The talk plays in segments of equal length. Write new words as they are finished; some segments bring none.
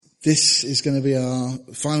This is going to be our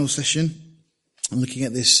final session. I'm looking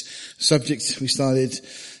at this subject we started.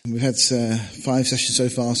 We've had 5 sessions so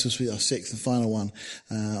far, so this will be our 6th and final one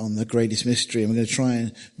on the greatest mystery. And we're going to try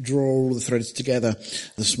and draw all the threads together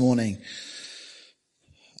this morning.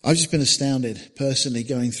 I've just been astounded personally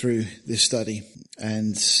going through this study,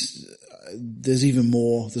 and there's even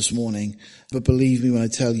more this morning. But believe me when I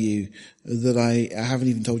tell you that I haven't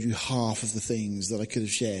even told you half of the things that I could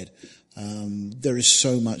have shared. There is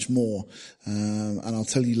so much more, and I'll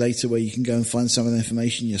tell you later where you can go and find some of the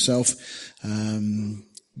information yourself.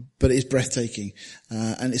 But it's breathtaking,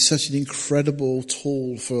 and it's such an incredible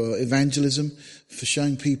tool for evangelism, for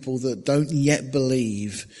showing people that don't yet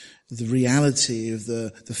believe the reality of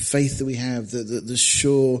the faith that we have, the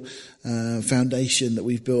sure foundation that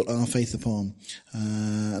we've built our faith upon.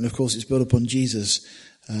 And of course it's built upon Jesus,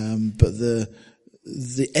 but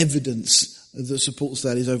the evidence that supports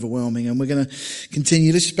that is overwhelming. And we're going to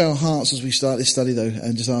continue. Let's just bow our hearts as we start this study though,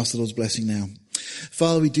 and just ask the Lord's blessing now.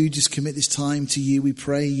 Father, we do just commit this time to you. We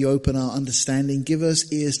pray you open our understanding, give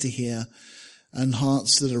us ears to hear and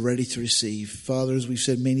hearts that are ready to receive. Father, as we've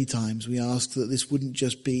said many times, we ask that this wouldn't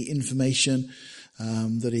just be information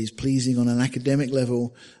that is pleasing on an academic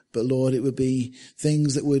level, but Lord, it would be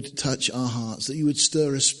things that would touch our hearts, that you would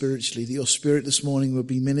stir us spiritually, that your Spirit this morning would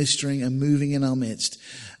be ministering and moving in our midst,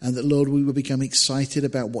 and that, Lord, we would become excited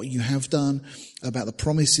about what you have done, about the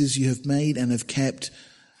promises you have made and have kept,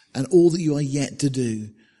 and all that you are yet to do.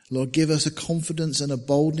 Lord, give us a confidence and a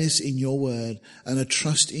boldness in your word and a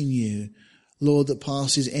trust in you, Lord, that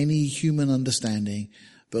passes any human understanding.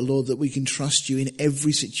 But Lord, that we can trust you in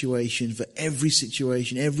every situation, for every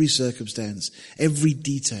situation, every circumstance, every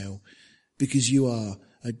detail, because you are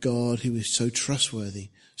a God who is so trustworthy,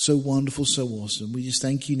 so wonderful, so awesome. We just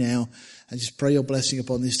thank you now and just pray your blessing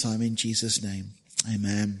upon this time in Jesus' name.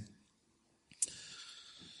 Amen.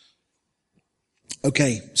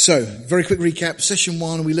 Okay, so very quick recap. Session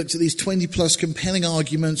 1, we looked at these 20 plus compelling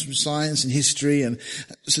arguments from science and history and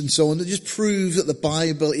so on that just prove that the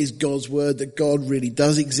Bible is God's word, that God really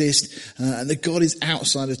does exist, and that God is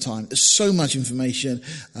outside of time. There's so much information.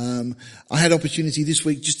 I had opportunity this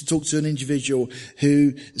week just to talk to an individual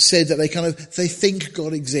who said that they think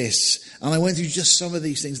God exists. And I went through just some of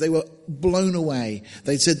these things. They were blown away.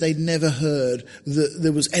 They said they'd never heard that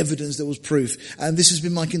there was evidence, there was proof. And this has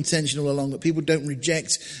been my contention all along, that people don't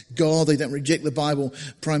reject God, they don't reject the Bible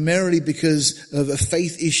primarily because of a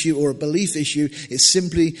faith issue or a belief issue. It's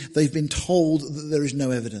simply they've been told that there is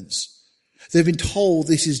no evidence. They've been told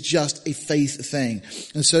this is just a faith thing.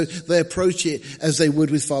 And so they approach it as they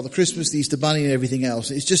would with Father Christmas, the Easter Bunny and everything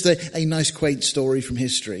else. It's just a nice quaint story from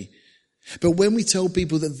history. But when we tell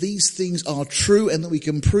people that these things are true and that we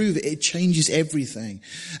can prove it, it changes everything.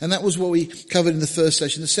 And that was what we covered in the first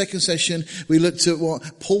session. The second session, we looked at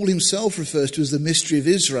what Paul himself refers to as the mystery of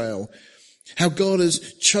Israel. How God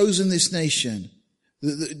has chosen this nation,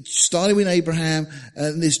 starting with Abraham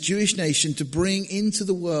and this Jewish nation, to bring into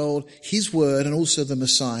the world his word and also the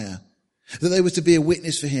Messiah. That they were to be a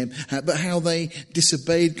witness for him, but how they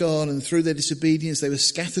disobeyed God, and through their disobedience they were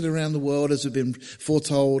scattered around the world as had been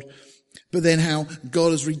foretold. But then how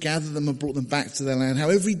God has regathered them and brought them back to their land. How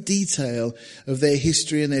every detail of their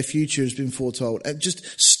history and their future has been foretold.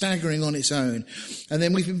 Just staggering on its own. And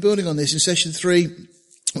then we've been building on this in session 3.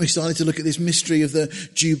 We started to look at this mystery of the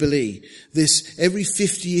Jubilee. This, every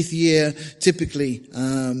 50th year, typically,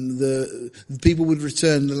 the people would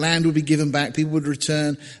return, the land would be given back, people would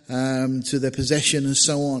return, to their possession and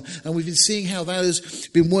so on. And we've been seeing how that has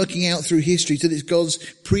been working out through history till it's God's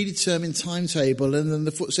predetermined timetable. And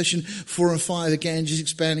then session 4 and 5, again, just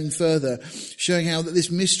expanding further, showing how that this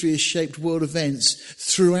mystery has shaped world events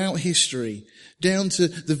throughout history, down to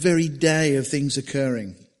the very day of things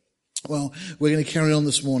occurring. Well, we're going to carry on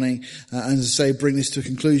this morning and, as I say, bring this to a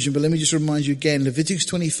conclusion. But let me just remind you again, Leviticus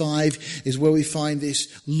 25 is where we find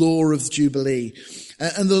this law of Jubilee.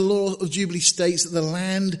 And the law of Jubilee states that the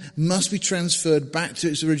land must be transferred back to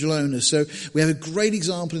its original owner. So we have a great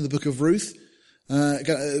example in the book of Ruth. Got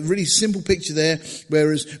a really simple picture there,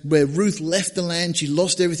 where Ruth left the land, she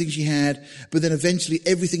lost everything she had, but then eventually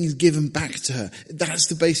everything is given back to her. That's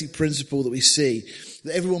the basic principle that we see.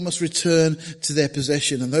 That everyone must return to their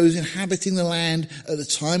possession, and those inhabiting the land at the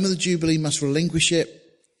time of the Jubilee must relinquish it.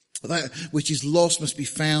 That which is lost must be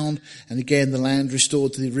found, and again the land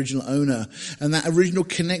restored to the original owner. And that original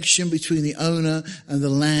connection between the owner and the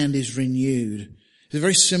land is renewed. It's a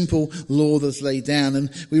very simple law that's laid down, and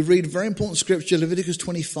we read a very important scripture, Leviticus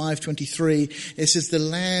 25:23. It says, "The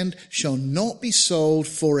land shall not be sold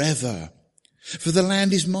forever. For the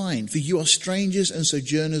land is mine, for you are strangers and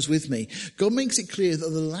sojourners with me." God makes it clear that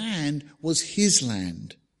the land was his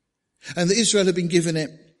land. And that Israel had been given it,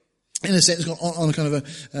 in a sense, on a kind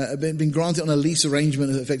of been granted on a lease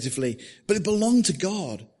arrangement effectively, but it belonged to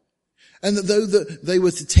God. And that though they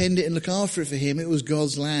were to tend it and look after it for him, it was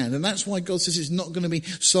God's land. And that's why God says it's not going to be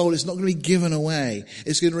sold, it's not going to be given away.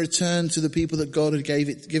 It's going to return to the people that God had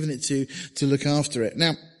given it to look after it.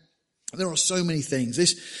 Now, there are so many things.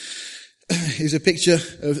 This is a picture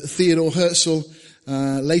of Theodor Herzl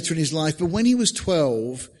later in his life. But when he was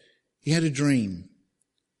 12, he had a dream.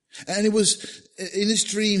 And it was, in this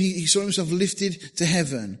dream, he saw himself lifted to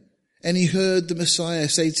heaven. And he heard the Messiah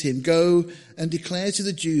say to him, "Go and declare to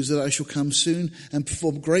the Jews that I shall come soon and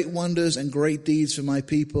perform great wonders and great deeds for my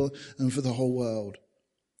people and for the whole world."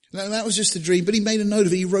 Now, that was just a dream, but he made a note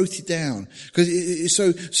of it. He wrote it down because it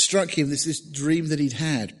so struck him, this dream that he'd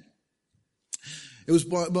had. It was,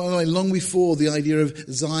 by the way, long before the idea of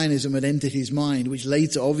Zionism had entered his mind, which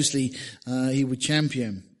later, obviously, he would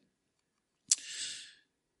champion.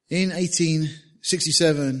 In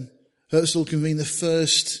 1867, Herzl convened the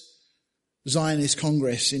first Zionist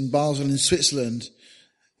Congress in Basel in Switzerland,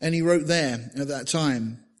 and he wrote there at that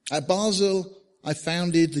time, "At Basel, I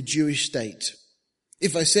founded the Jewish state.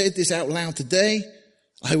 If I said this out loud today,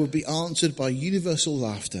 I would be answered by universal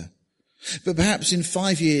laughter. But perhaps in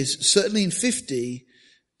 5 years, certainly in 50,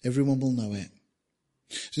 everyone will know it."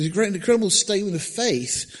 So it's a great, incredible statement of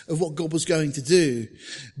faith of what God was going to do.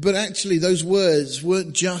 But actually, those words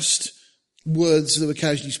weren't just words that were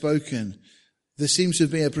casually spoken. There seems to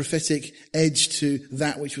be a prophetic edge to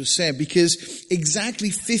that which was said, because exactly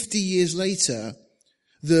 50 years later,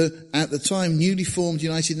 at the time newly formed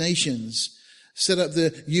United Nations set up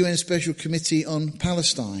the UN Special Committee on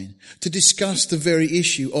Palestine to discuss the very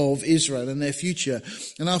issue of Israel and their future.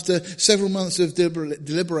 And after several months of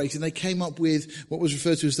deliberating, they came up with what was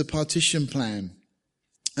referred to as the Partition Plan.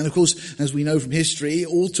 And of course, as we know from history, it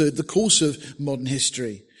altered the course of modern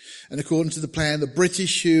history. And according to the plan, the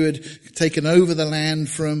British, who had taken over the land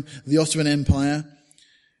from the Ottoman Empire,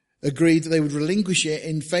 agreed that they would relinquish it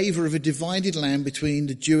in favor of a divided land between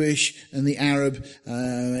the Jewish and the Arab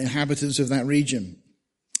inhabitants of that region.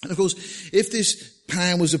 And of course, if this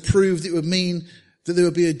plan was approved, it would mean that there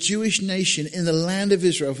would be a Jewish nation in the land of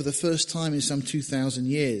Israel for the first time in some 2,000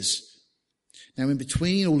 years. Now, in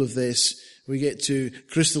between all of this, we get to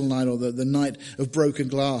Crystal Night, or the Night of Broken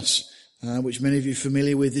Glass, which many of you are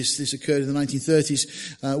familiar with. This occurred in the 1930s,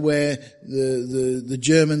 where the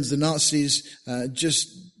Germans, the Nazis, just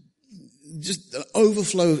an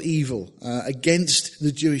overflow of evil against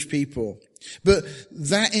the Jewish people. But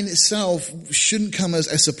that in itself shouldn't come as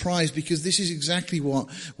a surprise, because this is exactly what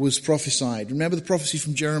was prophesied. Remember the prophecy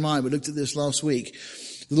from Jeremiah? We looked at this last week.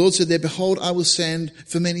 The Lord said there, "Behold, I will send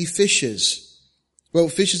for many fishers." Well,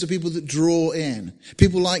 fishers are people that draw in.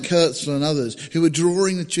 People like Herzl and others who are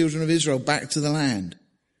drawing the children of Israel back to the land.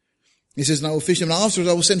 He says, "And I will fish them, and afterwards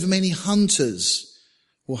I will send for many hunters."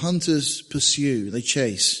 Well, hunters pursue, they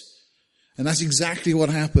chase. And that's exactly what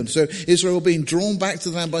happened. So Israel were being drawn back to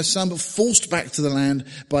the land by some, but forced back to the land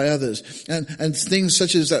by others. And things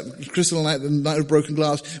such as that Crystal Night, the Night of Broken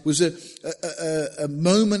Glass, was a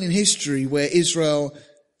moment in history where Israel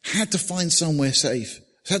had to find somewhere safe.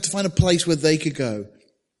 Had to find a place where they could go.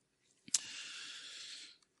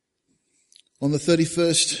 On the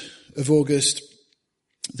 31st of August,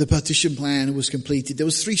 the partition plan was completed. There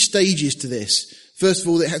was 3 stages to this. First of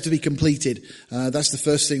all, it had to be completed. That's the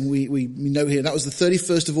first thing we know here. That was the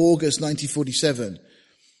 31st of August, 1947.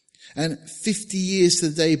 And 50 years to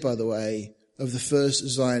the day, by the way, of the first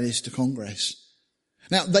Zionist Congress.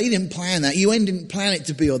 Now, they didn't plan that. UN didn't plan it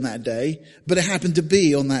to be on that day, but it happened to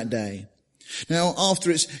be on that day. Now,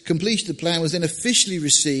 after its completion, the plan was then officially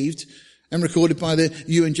received and recorded by the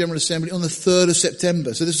UN General Assembly on the 3rd of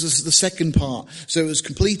September. So this was the second part. So it was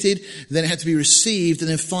completed, then it had to be received, and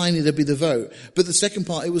then finally there'd be the vote. But the second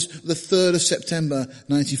part, it was the 3rd of September,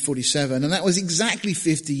 1947. And that was exactly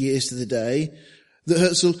 50 years to the day that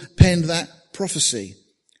Herzl penned that prophecy.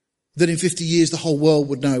 That in 50 years the whole world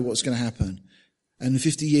would know what's going to happen. And in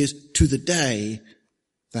 50 years to the day,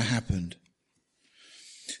 that happened.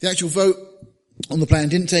 The actual vote on the plan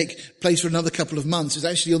didn't take place for another couple of months. It was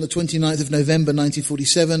actually on the 29th of November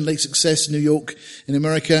 1947, Lake Success, New York, in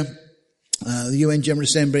America. The UN General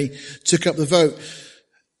Assembly took up the vote.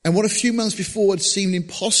 And what a few months before had seemed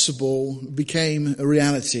impossible became a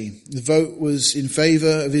reality. The vote was in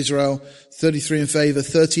favor of Israel, 33 in favor,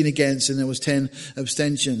 13 against, and there was 10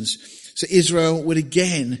 abstentions. So Israel would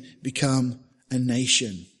again become a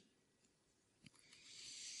nation.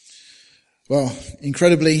 Well,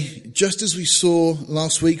 incredibly, just as we saw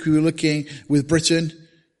last week, we were looking with Britain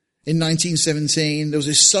in 1917, there was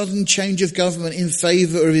a sudden change of government in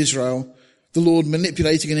favor of Israel. The Lord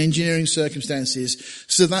manipulating and engineering circumstances.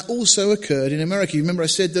 So that also occurred in America. You remember I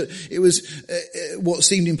said that it was what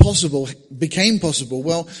seemed impossible became possible.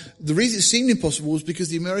 Well, the reason it seemed impossible was because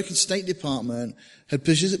the American State Department had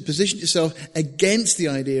positioned itself against the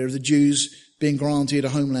idea of the Jews being granted a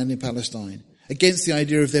homeland in Palestine, against the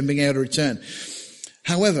idea of them being able to return.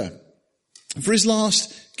 However, for his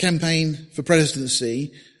last campaign for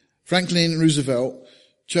presidency, Franklin Roosevelt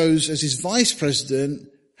chose as his vice president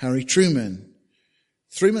Harry Truman.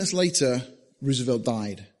 3 months later, Roosevelt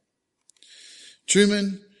died.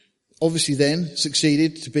 Truman obviously then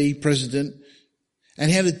succeeded to be president, and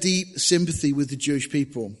he had a deep sympathy with the Jewish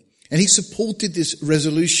people. And he supported this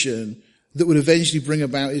resolution that would eventually bring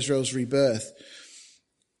about Israel's rebirth.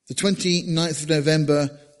 The 29th of November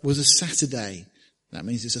was a Saturday. That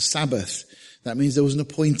means it's a Sabbath. That means there was an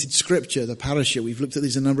appointed scripture, the parasha. We've looked at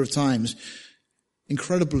these a number of times.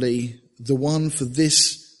 Incredibly, the one for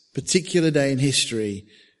this particular day in history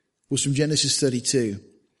was from Genesis 32.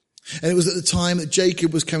 And it was at the time that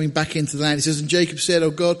Jacob was coming back into the land. He says, and Jacob said,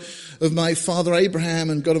 O God of my father Abraham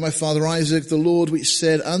and God of my father Isaac, the Lord which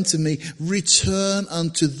said unto me, return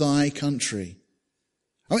unto thy country.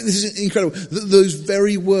 I mean, this is incredible. Those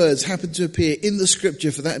very words happened to appear in the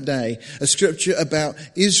scripture for that day, a scripture about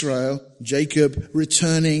Israel, Jacob,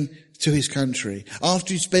 returning to his country.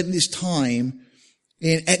 After he spent this time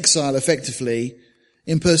in exile, effectively,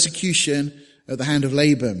 in persecution at the hand of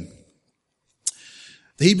Laban.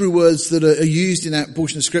 The Hebrew words that are used in that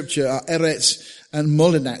portion of scripture are Eretz and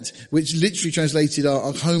Molinat, which literally translated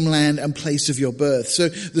are homeland and place of your birth. So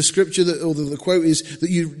the scripture or the quote is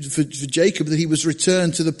that for Jacob, that he was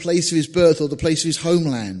returned to the place of his birth or the place of his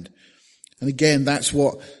homeland. And again, that's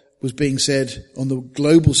what was being said on the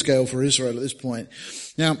global scale for Israel at this point.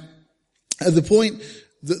 Now, at the point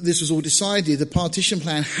that this was all decided, the partition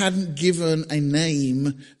plan hadn't given a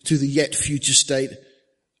name to the yet future state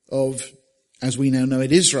of, as we now know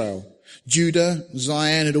it, Israel. Judah,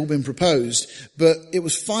 Zion had all been proposed, but it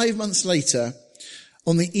was 5 months later,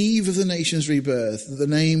 on the eve of the nation's rebirth, that the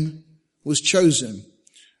name was chosen.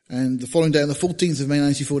 And the following day, on the 14th of May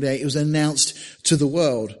 1948, it was announced to the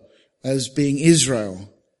world as being Israel.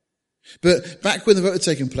 But back when the vote had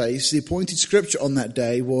taken place, the appointed scripture on that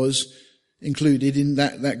day was included in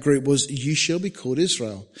that group was, you shall be called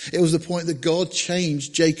Israel. It was the point that God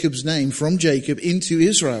changed Jacob's name from Jacob into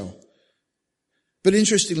Israel. But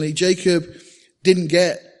interestingly, Jacob didn't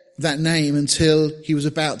get that name until he was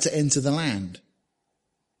about to enter the land.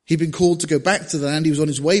 He'd been called to go back to the land. He was on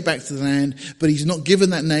his way back to the land, but he's not given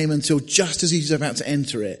that name until just as he's about to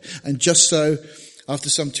enter it. And just so, after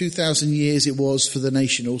some 2,000 years, it was for the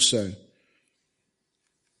nation also.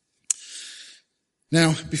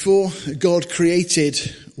 Now, before God created,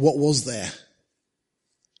 what was there?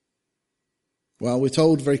 Well, we're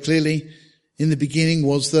told very clearly, in the beginning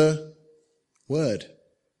was the Word.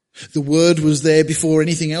 The Word was there before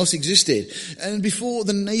anything else existed. And before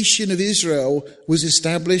the nation of Israel was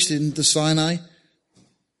established in the Sinai,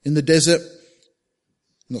 in the desert,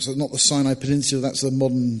 not the Sinai Peninsula, that's a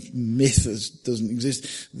modern myth that doesn't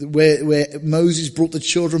exist, where Moses brought the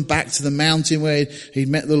children back to the mountain where he'd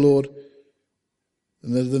met the Lord.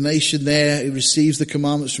 And the nation there, it receives the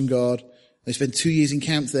commandments from God. They spent 2 years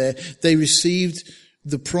encamped there. They received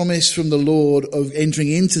the promise from the Lord of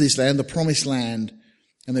entering into this land, the promised land.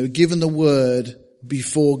 And they were given the word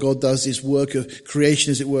before God does this work of creation,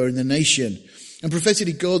 as it were, in the nation. And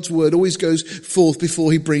prophetically, God's word always goes forth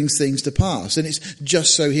before he brings things to pass. And it's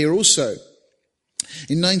just so here also.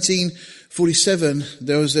 In 1947,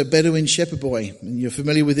 there was a Bedouin shepherd boy, and you're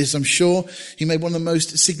familiar with this, I'm sure. He made one of the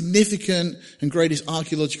most significant and greatest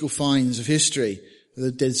archaeological finds of history,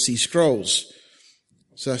 the Dead Sea Scrolls.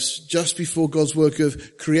 So that's just before God's work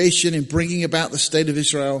of creation in bringing about the state of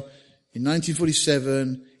Israel. In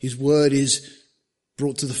 1947, his word is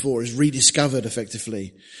brought to the fore, is rediscovered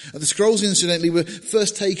effectively. The scrolls, incidentally, were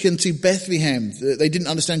first taken to Bethlehem. They didn't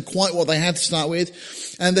understand quite what they had to start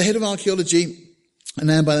with. And the head of archaeology, a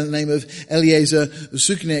man by the name of Eliezer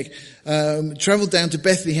Suknek, traveled down to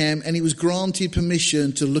Bethlehem, and he was granted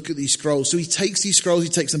permission to look at these scrolls. So he takes these scrolls, he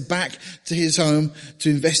takes them back to his home to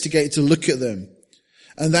investigate, to look at them.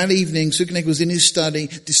 And that evening, Suknek was in his study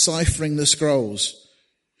deciphering the scrolls.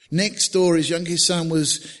 Next door, his youngest son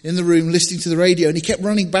was in the room listening to the radio, and he kept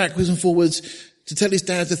running backwards and forwards to tell his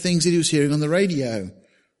dad the things that he was hearing on the radio.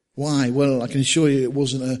 Why? Well, I can assure you it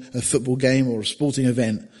wasn't a football game or a sporting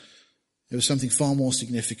event. It was something far more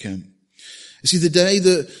significant. You see, the day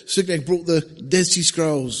that Suknek brought the Dead Sea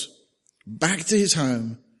Scrolls back to his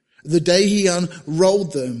home, the day he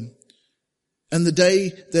unrolled them, and the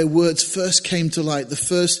day their words first came to light, the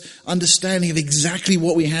first understanding of exactly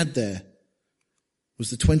what we had there, was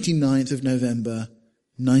the 29th of November,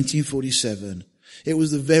 1947. It was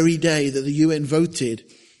the very day that the UN voted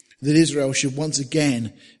that Israel should once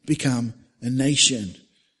again become a nation.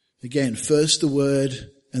 Again, first the word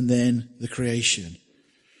and then the creation.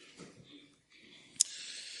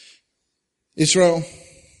 Israel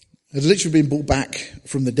had literally been brought back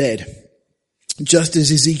from the dead, just as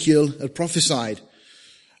Ezekiel had prophesied.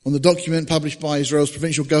 On the document published by Israel's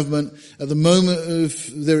provincial government at the moment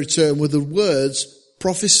of their return were the words,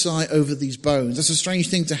 "Prophesy over these bones." That's a strange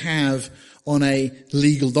thing to have on a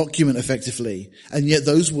legal document, effectively. And yet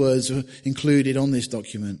those words are included on this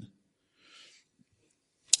document.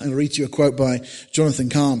 I'll read to you a quote by Jonathan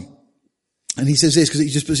Cahn. And he says this, because he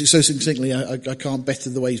just puts it so succinctly, I can't better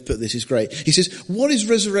the way he's put this, it's great. He says, "What is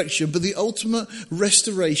resurrection but the ultimate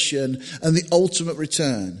restoration and the ultimate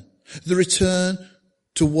return? The return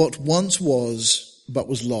to what once was, but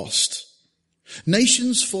was lost.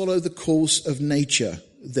 Nations follow the course of nature.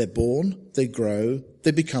 They're born, they grow,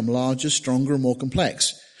 they become larger, stronger, and more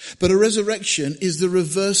complex. But a resurrection is the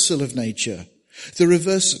reversal of nature, the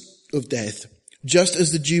reversal of death, just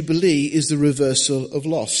as the Jubilee is the reversal of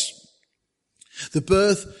loss. The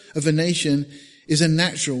birth of a nation is a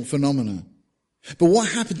natural phenomenon. But what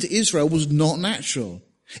happened to Israel was not natural.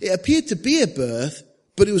 It appeared to be a birth,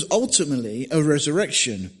 but it was ultimately a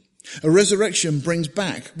resurrection. A resurrection brings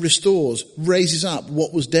back, restores, raises up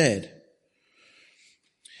what was dead.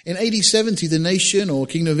 In AD 70, the nation or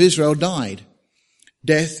kingdom of Israel died.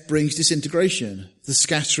 Death brings disintegration, the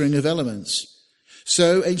scattering of elements.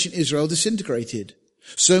 So ancient Israel disintegrated.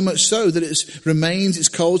 So much so that its remains, its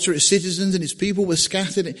culture, its citizens, and its people were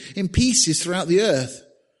scattered in pieces throughout the earth.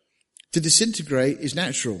 To disintegrate is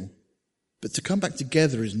natural, but to come back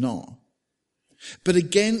together is not. But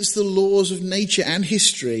against the laws of nature and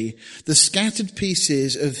history, the scattered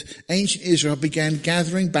pieces of ancient Israel began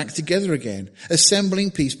gathering back together again, assembling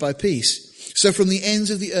piece by piece. So from the ends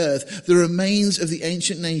of the earth, the remains of the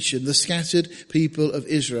ancient nation, the scattered people of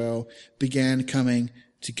Israel, began coming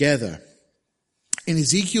together. In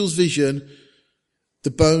Ezekiel's vision,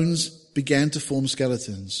 the bones began to form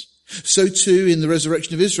skeletons. So too, in the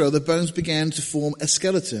resurrection of Israel, the bones began to form a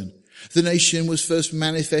skeleton. The nation was first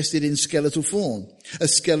manifested in skeletal form, a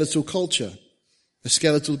skeletal culture, a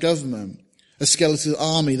skeletal government, a skeletal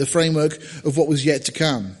army, the framework of what was yet to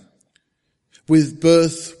come. With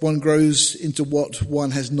birth, one grows into what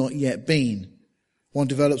one has not yet been. One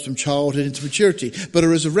develops from childhood into maturity. But a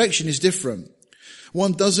resurrection is different.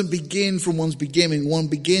 One doesn't begin from one's beginning. One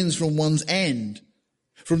begins from one's end.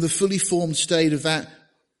 From the fully formed state of that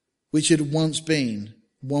which had once been,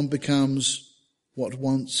 one becomes what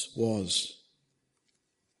once was.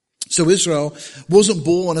 So Israel wasn't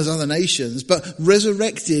born as other nations, but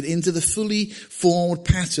resurrected into the fully formed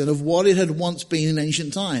pattern of what it had once been in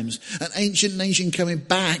ancient times. An ancient nation coming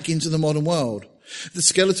back into the modern world. The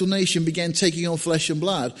skeletal nation began taking on flesh and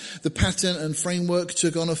blood. The pattern and framework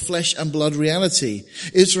took on a flesh and blood reality.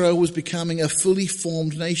 Israel was becoming a fully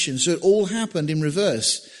formed nation. So it all happened in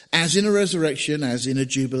reverse, as in a resurrection, as in a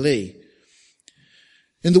jubilee.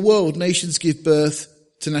 In the world, nations give birth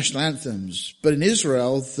to national anthems. But in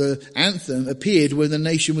Israel, the anthem appeared when the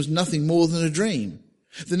nation was nothing more than a dream.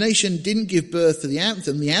 The nation didn't give birth to the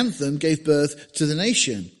anthem gave birth to the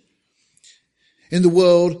nation. In the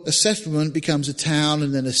world, a settlement becomes a town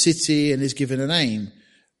and then a city and is given a name.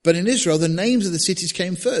 But in Israel, the names of the cities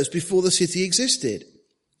came first, before the city existed.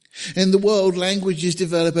 In the world, languages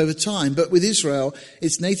develop over time, but with Israel,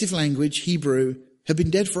 its native language, Hebrew, had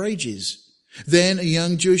been dead for ages. Then a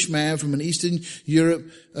young Jewish man from Eastern Europe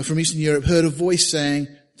heard a voice saying,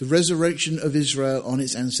 "The resurrection of Israel on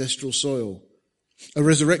its ancestral soil." A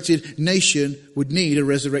resurrected nation would need a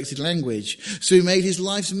resurrected language. So he made his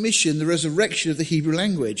life's mission the resurrection of the Hebrew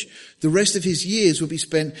language. The rest of his years would be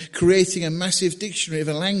spent creating a massive dictionary of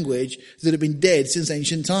a language that had been dead since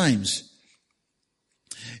ancient times.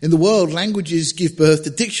 In the world, languages give birth to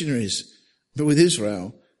dictionaries. But with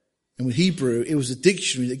Israel and with Hebrew, it was the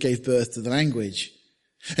dictionary that gave birth to the language.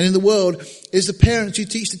 And in the world, it's the parents who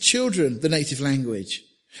teach the children the native language.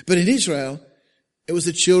 But in Israel, it was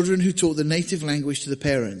the children who taught the native language to the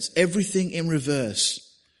parents. Everything in reverse.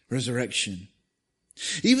 Resurrection.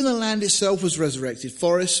 Even the land itself was resurrected.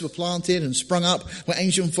 Forests were planted and sprung up where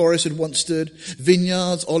ancient forests had once stood.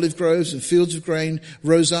 Vineyards, olive groves, and fields of grain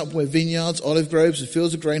rose up where vineyards, olive groves, and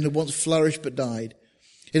fields of grain had once flourished but died.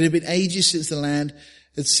 It had been ages since the land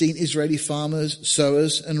had seen Israeli farmers,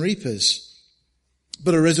 sowers, and reapers.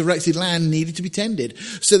 But a resurrected land needed to be tended.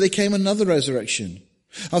 So there came another resurrection.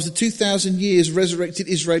 After 2,000 years, resurrected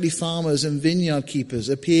Israeli farmers and vineyard keepers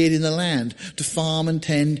appeared in the land to farm and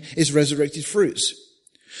tend its resurrected fruits.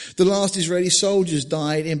 The last Israeli soldiers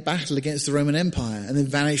died in battle against the Roman Empire and then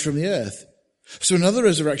vanished from the earth. So another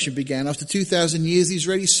resurrection began. After 2,000 years, the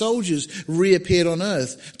Israeli soldiers reappeared on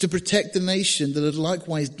earth to protect the nation that had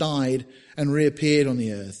likewise died and reappeared on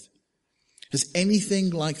the earth. Has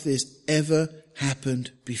anything like this ever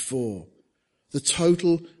happened before? The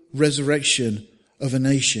total resurrection of a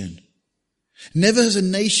nation. Never has a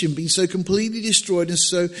nation been so completely destroyed and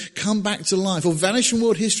so come back to life or vanished from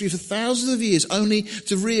world history for thousands of years only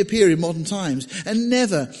to reappear in modern times. And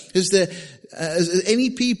never has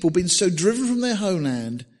any people been so driven from their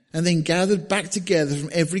homeland and then gathered back together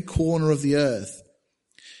from every corner of the earth.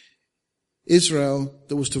 Israel,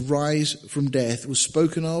 that was to rise from death, was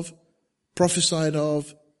spoken of, prophesied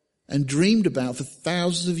of, and dreamed about for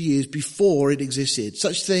thousands of years before it existed.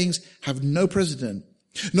 Such things have no precedent.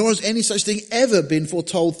 Nor has any such thing ever been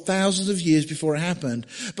foretold thousands of years before it happened.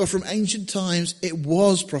 But from ancient times it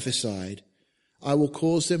was prophesied. I will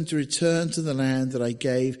cause them to return to the land that I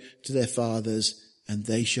gave to their fathers, and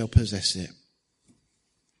they shall possess it.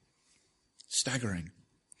 Staggering.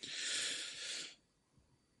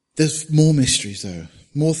 There's more mysteries though,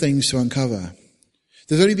 more things to uncover.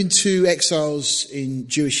 There's only been 2 exiles in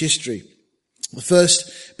Jewish history. The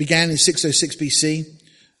first began in 606 BC,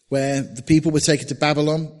 where the people were taken to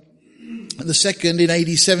Babylon, and the second in AD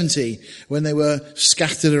 70, when they were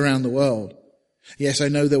scattered around the world. Yes, I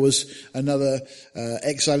know there was another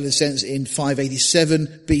exile in a sense in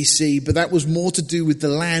 587 BC, but that was more to do with the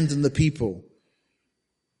land and the people.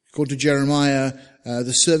 According to Jeremiah,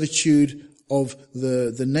 the servitude of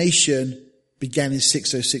the nation began in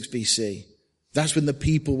 606 BC. That's when the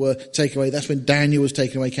people were taken away. That's when Daniel was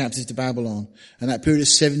taken away captive to Babylon. And that period of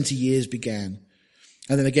 70 years began.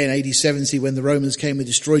 And then again, AD 70, when the Romans came and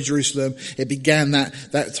destroyed Jerusalem, it began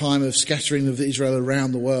that time of scattering of Israel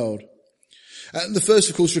around the world. And the first,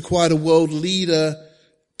 of course, required a world leader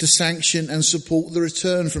to sanction and support the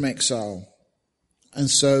return from exile. And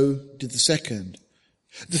so did the second.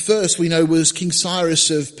 The first, we know, was King Cyrus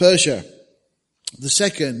of Persia. The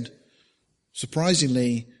second,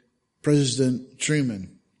 surprisingly, President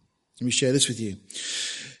Truman. Let me share this with you.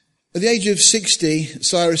 At the age of 60,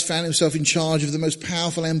 Cyrus found himself in charge of the most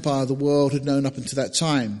powerful empire the world had known up until that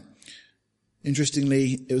time.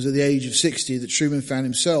 Interestingly, it was at the age of 60 that Truman found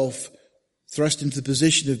himself thrust into the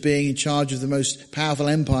position of being in charge of the most powerful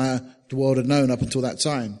empire the world had known up until that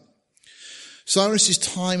time. Cyrus's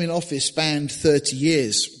time in office spanned 30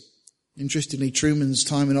 years. Interestingly, Truman's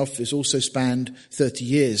time in office also spanned 30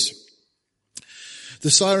 years. The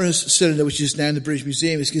Cyrus Cylinder, which is now in the British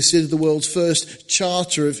Museum, is considered the world's first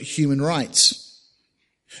charter of human rights.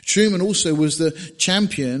 Truman also was the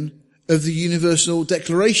champion of the Universal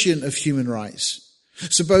Declaration of Human Rights.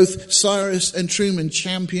 So both Cyrus and Truman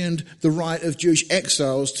championed the right of Jewish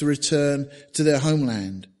exiles to return to their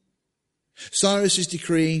homeland. Cyrus's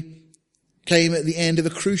decree came at the end of a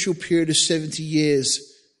crucial period of 70 years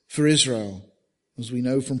for Israel, as we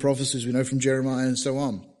know from prophecies, we know from Jeremiah and so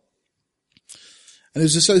on. And it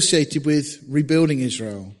was associated with rebuilding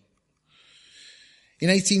Israel. In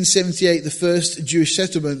 1878, the first Jewish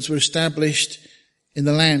settlements were established in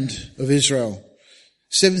the land of Israel.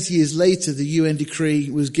 70 years later, the UN decree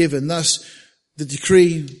was given. Thus, the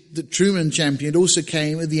decree that Truman championed also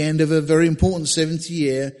came at the end of a very important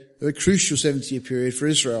 70-year, a crucial 70-year period for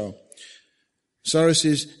Israel.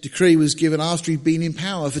 Cyrus's decree was given after he'd been in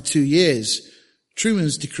power for 2 years.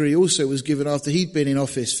 Truman's decree also was given after he'd been in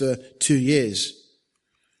office for 2 years.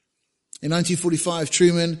 In 1945,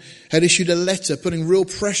 Truman had issued a letter putting real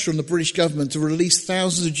pressure on the British government to release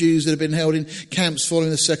thousands of Jews that had been held in camps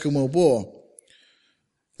following the Second World War.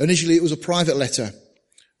 Initially, it was a private letter.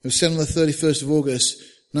 It was sent on the 31st of August,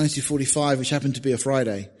 1945, which happened to be a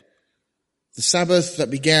Friday. The Sabbath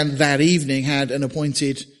that began that evening had an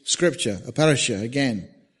appointed scripture, a parasha again.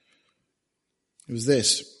 It was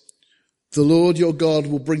this: "The Lord your God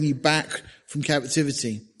will bring you back from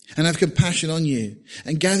captivity and have compassion on you,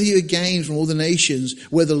 and gather you again from all the nations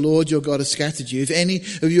where the Lord your God has scattered you. If any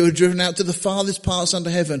of you are driven out to the farthest parts under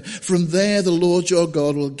heaven, from there the Lord your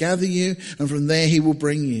God will gather you, and from there he will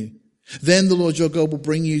bring you. Then the Lord your God will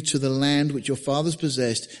bring you to the land which your fathers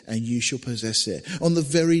possessed, and you shall possess it." On the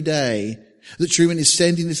very day that Truman is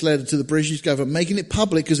sending this letter to the British government, making it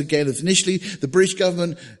public, because again, initially the British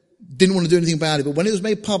government didn't want to do anything about it, but when it was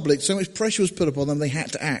made public, so much pressure was put upon them, they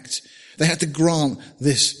had to act. They had to grant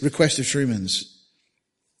this request of Truman's.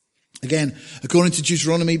 Again, according to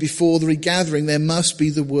Deuteronomy, before the regathering, there must be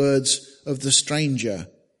the words of the stranger. Do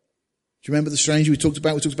you remember the stranger we talked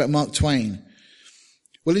about? We talked about Mark Twain.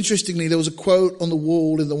 Well, interestingly, there was a quote on the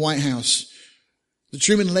wall in the White House that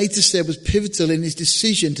Truman later said was pivotal in his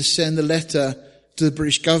decision to send the letter to the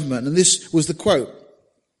British government. And this was the quote: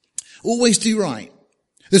 "Always do right.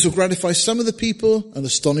 This will gratify some of the people and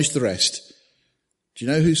astonish the rest." Do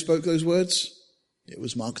you know who spoke those words? It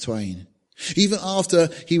was Mark Twain. Even after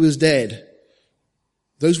he was dead,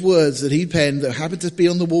 those words that he penned that happened to be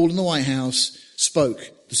on the wall in the White House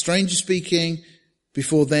spoke. The stranger speaking,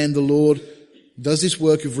 before then the Lord does this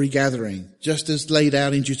work of regathering, just as laid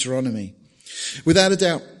out in Deuteronomy. Without a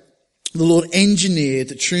doubt, the Lord engineered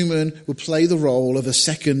that Truman would play the role of a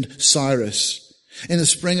second Cyrus. In the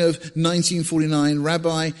spring of 1949,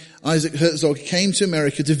 Rabbi Isaac Herzog came to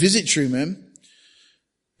America to visit Truman.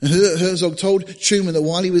 And Herzog told Truman that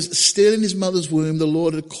while he was still in his mother's womb, the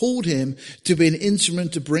Lord had called him to be an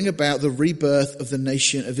instrument to bring about the rebirth of the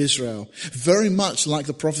nation of Israel. Very much like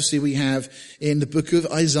the prophecy we have in the book of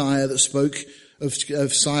Isaiah that spoke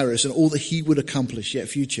of Cyrus and all that he would accomplish yet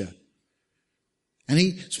future. And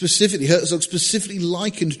Herzog specifically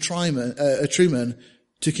likened Truman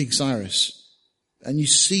to King Cyrus. And you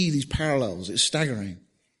see these parallels. It's staggering.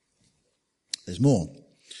 There's more.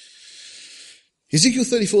 Ezekiel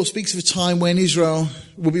 34 speaks of a time when Israel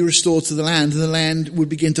will be restored to the land and the land would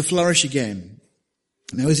begin to flourish again.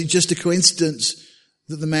 Now, is it just a coincidence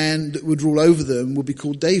that the man that would rule over them would be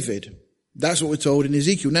called David? That's what we're told in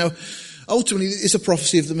Ezekiel. Now, ultimately, it's a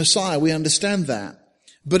prophecy of the Messiah. We understand that.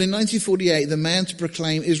 But in 1948, the man to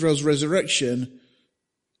proclaim Israel's resurrection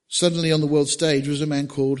suddenly on the world stage was a man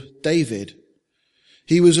called David.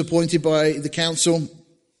 He was appointed by the council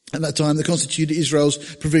at that time that constituted Israel's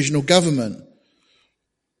provisional government.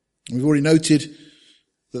 We've already noted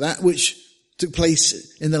that which took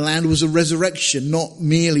place in the land was a resurrection, not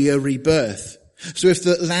merely a rebirth. So if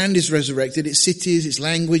the land is resurrected, its cities, its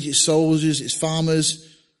language, its soldiers, its farmers,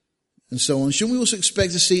 and so on, shouldn't we also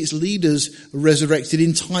expect to see its leaders resurrected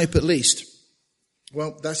in type at least?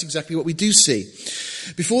 Well, that's exactly what we do see.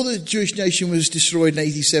 Before the Jewish nation was destroyed in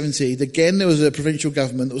AD 70, again there was a provincial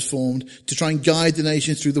government that was formed to try and guide the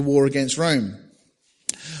nation through the war against Rome.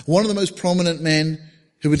 One of the most prominent men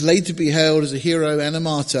who would later be hailed as a hero and a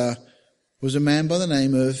martyr was a man by the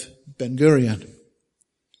name of Ben-Gurion.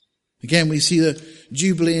 Again, we see the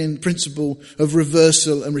Jubilean principle of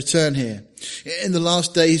reversal and return here. In the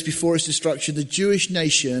last days before its destruction, the Jewish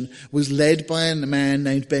nation was led by a man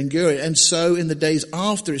named Ben-Gurion. And so in the days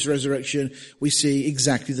after its resurrection, we see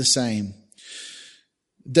exactly the same.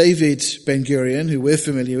 David Ben-Gurion, who we're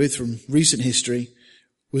familiar with from recent history,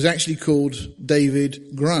 was actually called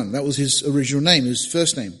David Grun. That was his original name, his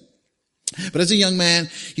first name. But as a young man,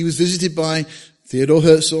 he was visited by Theodor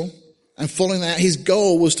Herzl, and following that, his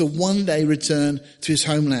goal was to one day return to his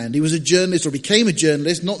homeland. He was a journalist, or became a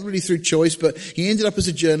journalist, not really through choice, but he ended up as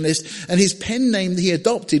a journalist, and his pen name that he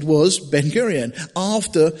adopted was Ben-Gurion,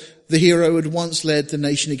 after the hero who had once led the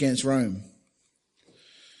nation against Rome.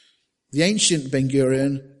 The ancient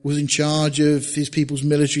Ben-Gurion was in charge of his people's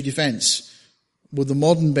military defense. Well, the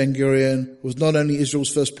modern Ben-Gurion was not only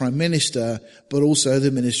Israel's first prime minister, but also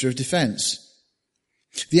the minister of defense.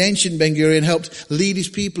 The ancient Ben-Gurion helped lead his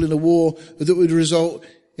people in a war that would result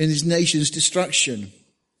in his nation's destruction.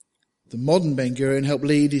 The modern Ben-Gurion helped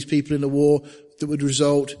lead his people in a war that would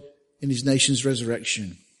result in his nation's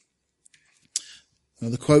resurrection.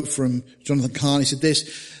 Another quote from Jonathan Cahn, he said this: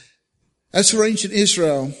 "As for ancient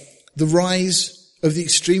Israel, the rise of the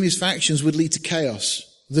extremist factions would lead to chaos,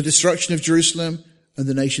 the destruction of Jerusalem, and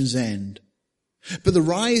the nation's end. But the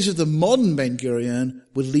rise of the modern Ben-Gurion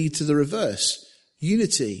would lead to the reverse: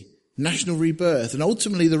 unity, national rebirth, and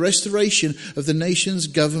ultimately the restoration of the nation's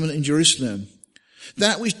government in Jerusalem.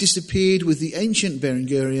 That which disappeared with the ancient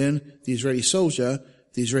Ben-Gurion, the Israeli soldier,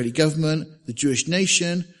 the Israeli government, the Jewish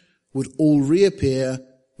nation, would all reappear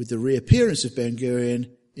with the reappearance of Ben-Gurion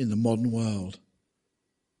in the modern world."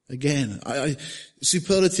 Again,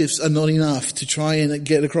 superlatives are not enough to try and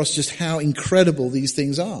get across just how incredible these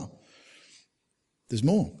things are. There's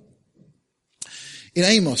more. In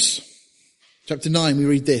Amos chapter 9, we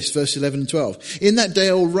read this, verse 11 and 12. "In that day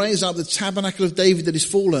I will raise up the tabernacle of David that is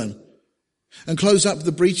fallen, and close up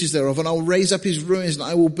the breaches thereof, and I will raise up his ruins, and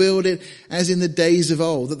I will build it as in the days of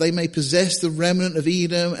old, that they may possess the remnant of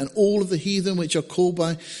Edom, and all of the heathen which are called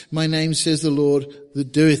by my name, says the Lord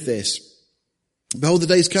that doeth this. Behold, the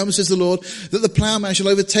days come, says the Lord, that the plowman shall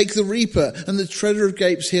overtake the reaper, and the treader of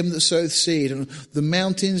grapes him that soweth seed. And the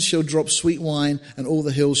mountains shall drop sweet wine, and all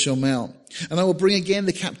the hills shall melt. And I will bring again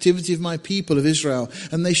the captivity of my people of Israel,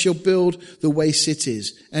 and they shall build the waste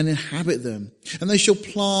cities, and inhabit them. And they shall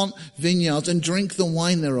plant vineyards, and drink the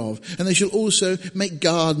wine thereof. And they shall also make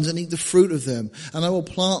gardens, and eat the fruit of them. And I will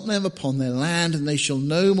plant them upon their land, and they shall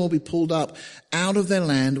no more be pulled up out of their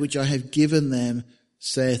land, which I have given them,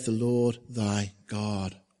 saith the Lord thy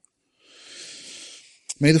God."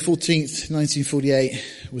 May the 14th,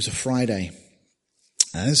 1948 was a Friday.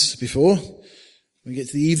 As before, when we get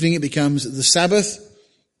to the evening, it becomes the Sabbath.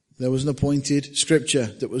 There was an appointed scripture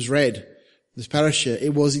that was read. This parasha,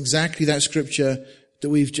 it was exactly that scripture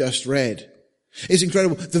that we've just read. It's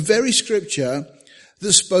incredible. The very scripture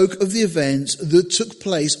that spoke of the events that took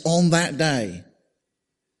place on that day.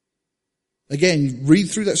 Again, read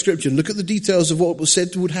through that scripture, look at the details of what was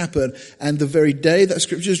said would happen, and the very day that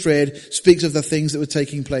scripture is read speaks of the things that were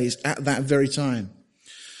taking place at that very time.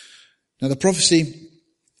 Now, the prophecy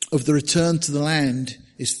of the return to the land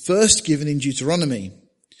is first given in Deuteronomy,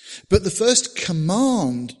 but the first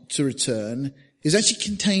command to return is actually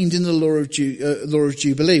contained in the law of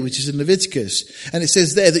Jubilee, which is in Leviticus. And it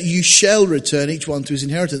says there that you shall return each one to his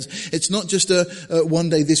inheritance. It's not just a one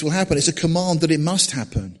day this will happen. It's a command that it must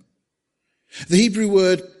happen. The Hebrew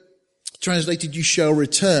word translated you shall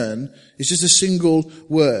return is just a single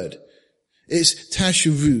word. It's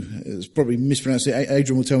tashuvu. It's probably mispronounced.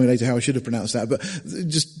 Adrian will tell me later how I should have pronounced that, but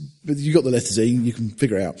you got the letters there, you can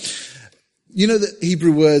figure it out. You know that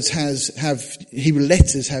Hebrew words Hebrew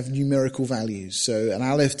letters have numerical values. So an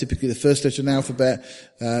aleph, typically the first letter in the alphabet,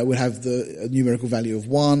 would have the numerical value of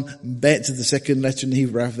 1. Bet, the second letter in the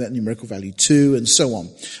Hebrew alphabet, numerical value 2, and so on.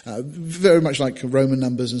 Very much like Roman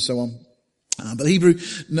numbers and so on. But Hebrew,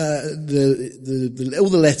 all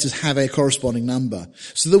the letters have a corresponding number.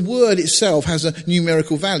 So the word itself has a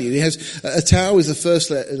numerical value. It has a tau is the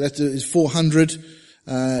first letter is 400,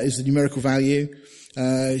 is the numerical value.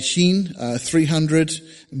 Shin, 300.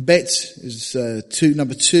 Bet is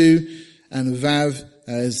number 2, and Vav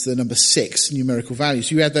is the number 6 numerical value.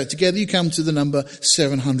 So you add that together, you come to the number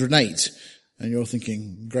 708. And you're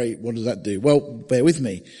thinking, great, what does that do? Well, bear with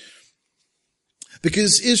me.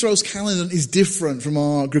 Because Israel's calendar is different from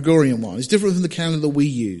our Gregorian one. It's different from the calendar that we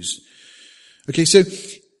use. Okay, so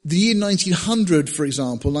the year 1900, for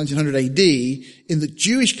example, 1900 AD, in the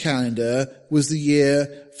Jewish calendar was the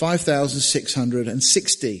year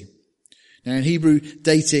 5660. Now in Hebrew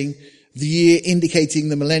dating, the year indicating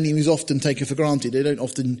the millennium is often taken for granted. They don't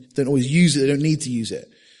always use it, they don't need to use it.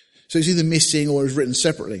 So it's either missing or is written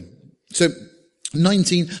separately. So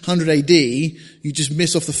 1900 AD, you just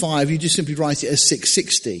miss off the 5, you just simply write it as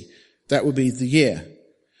 660. That would be the year.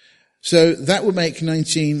 So that would make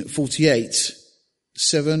 1948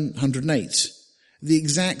 708. The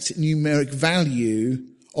exact numeric value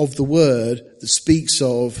of the word that speaks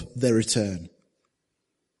of their return.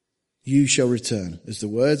 You shall return, as the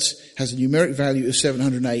words, has a numeric value of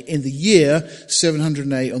 708. In the year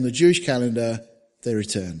 708 on the Jewish calendar, they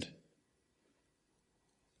returned.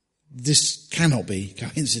 This cannot be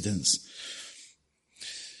coincidence.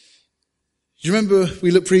 Do you remember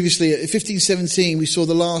we looked previously at 1517, we saw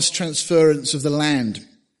the last transference of the land.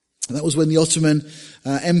 And that was when the Ottoman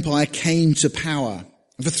Empire came to power.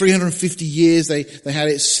 And for 350 years, they had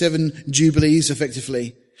its 7 jubilees,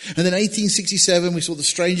 effectively. And then 1867, we saw the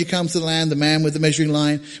stranger come to the land, the man with the measuring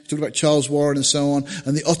line. We talked about Charles Warren and so on,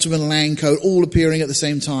 and the Ottoman Land Code all appearing at the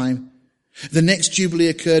same time. The next jubilee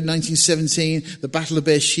occurred in 1917, the Battle of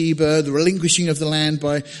Beersheba, the relinquishing of the land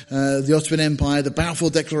by the Ottoman Empire, the Balfour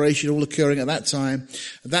Declaration all occurring at that time.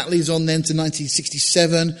 That leads on then to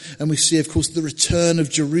 1967, and we see, of course, the return of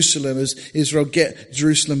Jerusalem as Israel get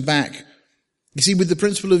Jerusalem back. You see, with the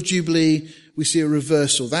principle of Jubilee, we see a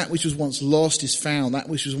reversal. That which was once lost is found. That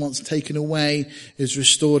which was once taken away is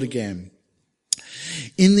restored again.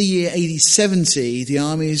 In the year AD 70, the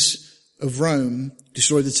armies of Rome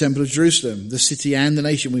destroyed the Temple of Jerusalem, the city and the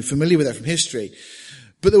nation. We're familiar with that from history.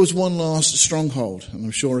 But there was one last stronghold, and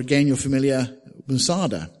I'm sure again you're familiar with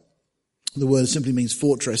Masada. The word simply means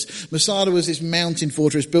fortress. Masada was this mountain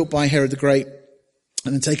fortress built by Herod the Great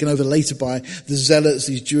and then taken over later by the Zealots,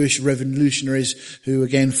 these Jewish revolutionaries who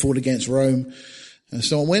again fought against Rome. And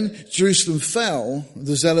so on. When Jerusalem fell,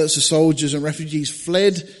 the Zealots, the soldiers and refugees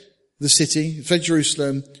fled the city, fled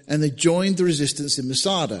Jerusalem, and they joined the resistance in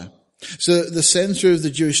Masada. So the center of the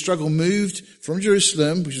Jewish struggle moved from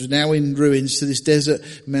Jerusalem, which was now in ruins, to this desert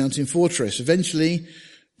mountain fortress. Eventually,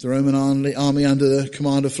 the Roman army under the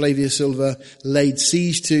command of Flavius Silva laid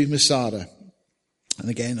siege to Masada. And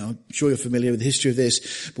again, I'm sure you're familiar with the history of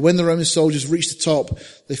this. But when the Roman soldiers reached the top,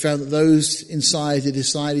 they found that those inside had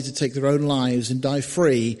decided to take their own lives and die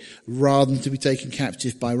free rather than to be taken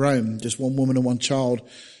captive by Rome. Just one woman and one child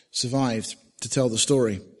survived to tell the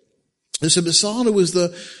story. And so Masada was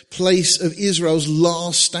the place of Israel's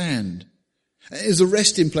last stand. It was the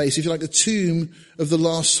resting place, if you like, the tomb of the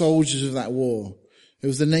last soldiers of that war. It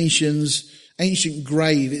was the nation's ancient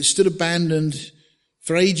grave. It stood abandoned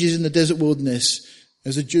for ages in the desert wilderness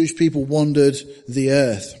as the Jewish people wandered the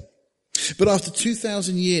earth. But after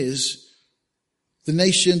 2,000 years, the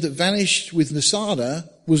nation that vanished with Masada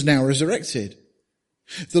was now resurrected.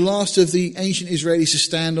 The last of the ancient Israelis to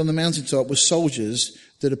stand on the mountaintop were soldiers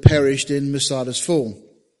that had perished in Masada's fall.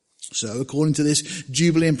 So according to this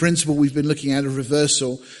Jubilean principle we've been looking at of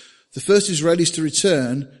reversal, the first Israelis to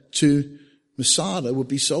return to Masada would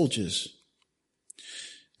be soldiers.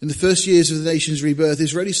 In the first years of the nation's rebirth,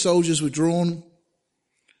 Israeli soldiers were drawn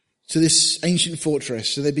to this ancient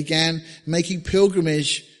fortress, so they began making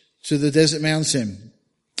pilgrimage to the desert mountain.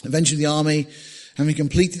 Eventually the army, having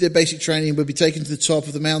completed their basic training, would be taken to the top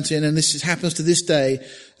of the mountain, and this happens to this day.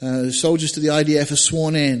 Soldiers to the IDF are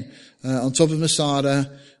sworn in on top of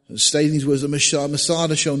Masada, stating these words, that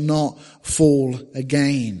Masada shall not fall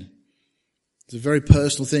again. It's a very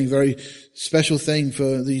personal thing, very special thing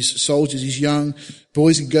for these soldiers, these young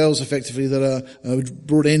boys and girls effectively that are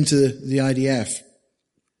brought into the IDF.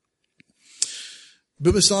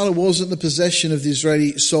 But Masada wasn't the possession of the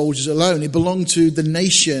Israeli soldiers alone. It belonged to the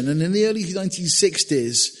nation. And in the early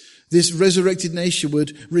 1960s, this resurrected nation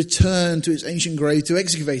would return to its ancient grave to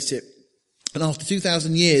excavate it. And after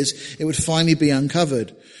 2,000 years, it would finally be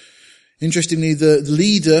uncovered. Interestingly, the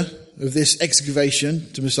leader of this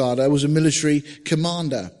excavation to Masada was a military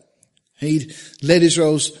commander. He'd led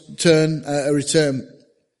Israel's return.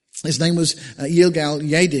 His name was Yilgal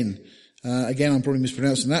Yadin. Again, I'm probably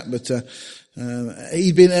mispronouncing that, but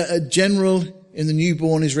he'd been a general in the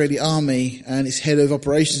newborn Israeli army and its head of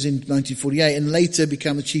operations in 1948, and later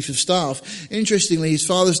became the chief of staff. Interestingly, his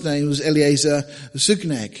father's name was Eliezer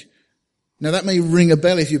Suknek. Now that may ring a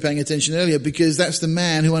bell if you're paying attention earlier, because that's the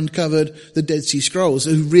man who uncovered the Dead Sea Scrolls,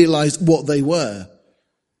 who realized what they were.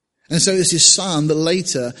 And so it's his son that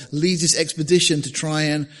later leads this expedition to try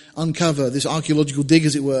and uncover this archaeological dig,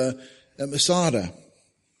 as it were, at Masada.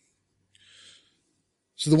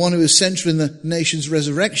 So the one who is central in the nation's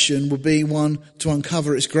resurrection would be one to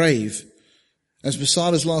uncover its grave. As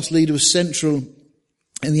Masada's last leader was central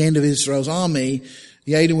in the end of Israel's army,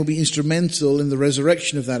 Yadin will be instrumental in the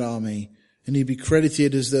resurrection of that army. And he'd be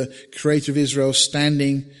credited as the creator of Israel's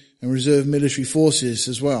standing and reserve military forces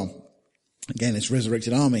as well. Again, it's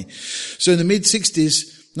resurrected army. So in the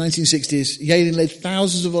mid-60s, 1960s, Yadin led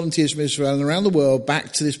thousands of volunteers from Israel and around the world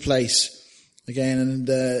back to this place. Again, and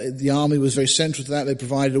the army was very central to that. They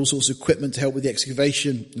provided all sorts of equipment to help with the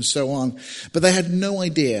excavation and so on. But they had no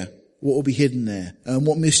idea what would be hidden there and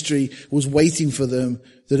what mystery was waiting for them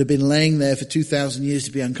that had been laying there for 2,000 years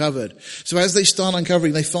to be uncovered. So as they start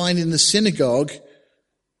uncovering, they find in the synagogue,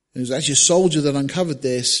 it was actually a soldier that uncovered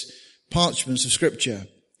this, parchments of scripture.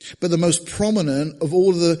 But the most prominent of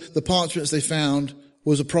all of the parchments they found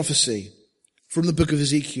was a prophecy from the book of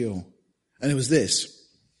Ezekiel. And it was this.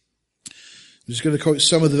 I'm just going to quote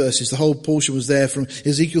some of the verses. The whole portion was there from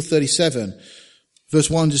Ezekiel 37. Verse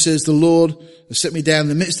 1 just says, "The Lord has set me down in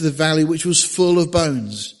the midst of the valley which was full of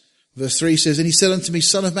bones." Verse 3 says, "And he said unto me,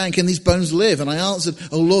 Son of man, can these bones live? And I answered,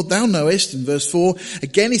 O Lord, thou knowest." And verse 4,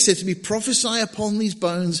 "Again he said to me, Prophesy upon these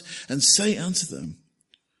bones, and say unto them,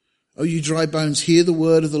 O you dry bones, hear the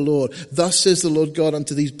word of the Lord. Thus says the Lord God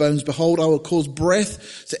unto these bones, Behold, I will cause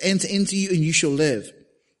breath to enter into you, and you shall live."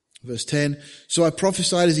 Verse 10, "So I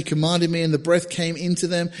prophesied as he commanded me, and the breath came into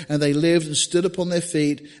them, and they lived and stood upon their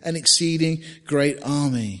feet, an exceeding great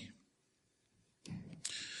army."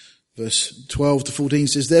 Verse 12 to 14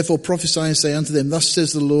 says, "Therefore prophesy and say unto them, Thus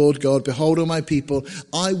says the Lord God, Behold, O my people,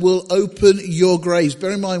 I will open your graves."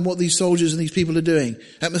 Bear in mind what these soldiers and these people are doing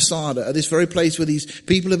at Masada, at this very place where these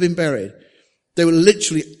people have been buried. They were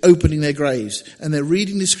literally opening their graves, and they're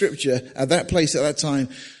reading the scripture at that place at that time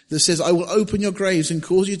that says, "I will open your graves and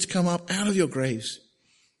cause you to come up out of your graves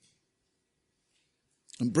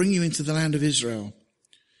and bring you into the land of Israel.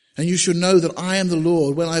 And you shall know that I am the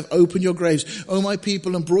Lord when I have opened your graves, O my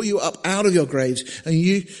people, and brought you up out of your graves. And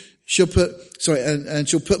you shall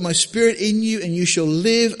shall put my spirit in you, and you shall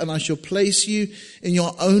live, and I shall place you in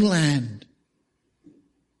your own land.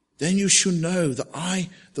 Then you shall know that I,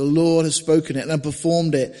 the Lord, have spoken it and have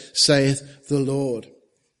performed it, saith the Lord."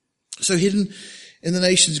 So hidden in the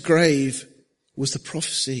nation's grave was the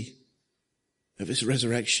prophecy of his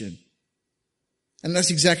resurrection. And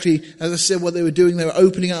that's exactly, as I said, what they were doing. They were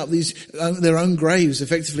opening up their own graves,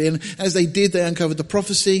 effectively. And as they did, they uncovered the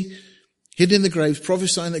prophecy, hidden in the graves,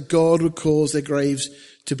 prophesying that God would cause their graves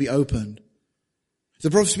to be opened.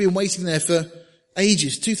 The prophecy had been waiting there for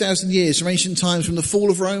ages, 2,000 years, from ancient times, from the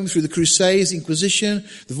fall of Rome through the Crusades, the Inquisition,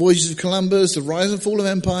 the voyages of Columbus, the rise and fall of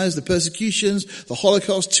empires, the persecutions, the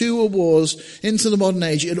Holocaust, 2 world wars, into the modern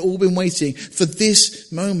age. It had all been waiting for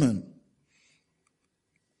this moment.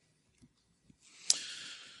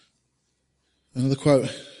 Another quote.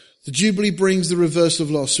 "The Jubilee brings the reversal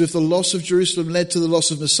of loss. So if the loss of Jerusalem led to the loss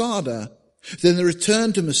of Masada, then the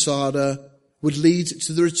return to Masada would lead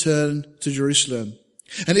to the return to Jerusalem.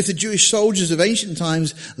 And if the Jewish soldiers of ancient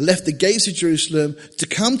times left the gates of Jerusalem to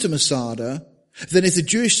come to Masada, then if the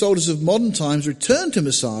Jewish soldiers of modern times return to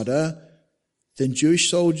Masada, then Jewish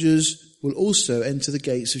soldiers will also enter the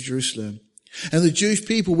gates of Jerusalem. And the Jewish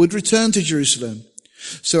people would return to Jerusalem.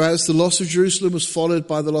 So as the loss of Jerusalem was followed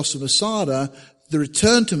by the loss of Masada, the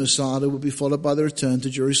return to Masada would be followed by the return to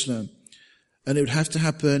Jerusalem. And it would have to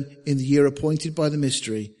happen in the year appointed by the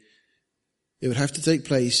mystery. It would have to take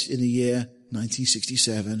place in the year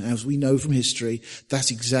 1967. As we know from history,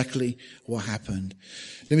 that's exactly what happened.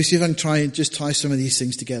 Let me see if I can try and just tie some of these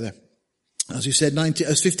things together. As we said,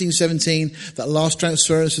 1517, that last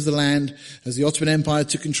transference of the land as the Ottoman Empire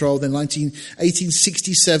took control. Then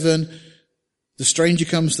 1867, the stranger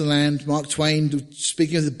comes to the land. Mark Twain,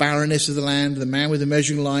 speaking of the barrenness of the land, the man with the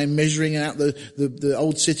measuring line, measuring out the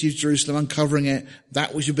old city of Jerusalem, uncovering it,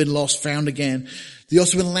 that which had been lost, found again. The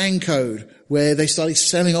Ottoman Land Code, where they started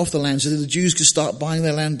selling off the land so that the Jews could start buying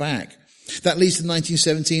their land back. That leads to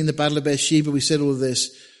 1917, the Battle of Beersheba. We said all of this.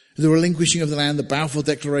 The relinquishing of the land, the Balfour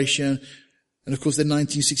Declaration, and of course then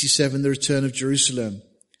 1967, the return of Jerusalem.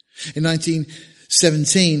 In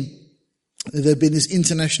 1917, there had been this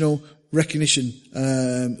international recognition,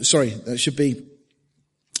 it should be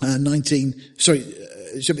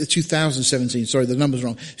 2017, the number's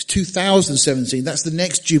wrong. It's 2017, that's the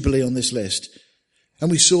next Jubilee on this list.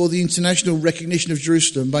 And we saw the international recognition of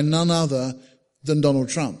Jerusalem by none other than Donald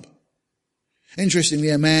Trump. Interestingly,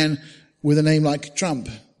 a man with a name like Trump,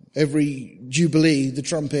 every Jubilee, the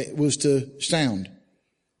trumpet was to sound.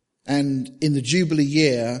 And in the Jubilee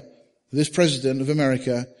year, this president of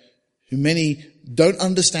America, who many don't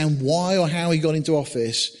understand why or how he got into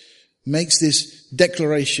office, makes this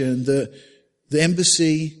declaration that the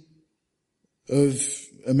embassy of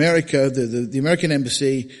America, the American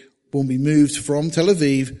embassy, will be moved from Tel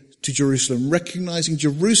Aviv to Jerusalem, recognizing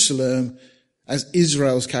Jerusalem as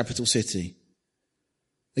Israel's capital city.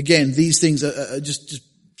 Again, these things are just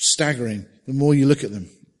staggering the more you look at them.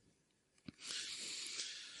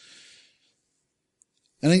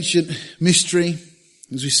 An ancient mystery,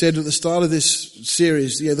 as we said at the start of this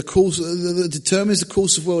series, that determines the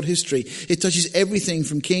course of world history. It touches everything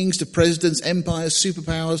from kings to presidents, empires,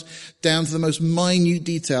 superpowers, down to the most minute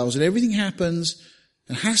details. And everything happens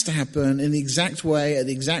and has to happen in the exact way, at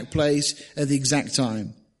the exact place, at the exact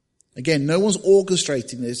time. Again, no one's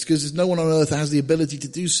orchestrating this because there's no one on earth that has the ability to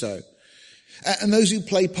do so. And those who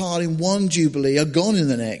play part in one Jubilee are gone in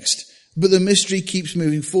the next. But the mystery keeps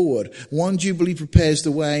moving forward. One Jubilee prepares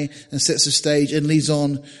the way and sets the stage and leads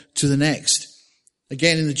on to the next.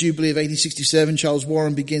 Again, in the Jubilee of 1867, Charles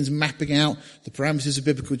Warren begins mapping out the parameters of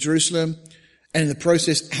biblical Jerusalem, and in the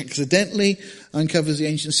process accidentally uncovers the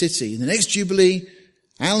ancient city. In the next Jubilee,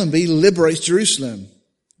 Allenby liberates Jerusalem.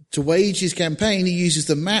 To wage his campaign, he uses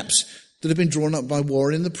the maps that have been drawn up by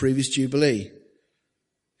Warren in the previous Jubilee.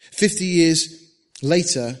 50 years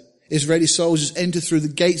later, Israeli soldiers enter through the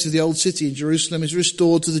gates of the old city, and Jerusalem is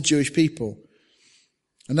restored to the Jewish people.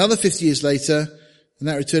 Another 50 years later, and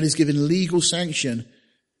that return is given legal sanction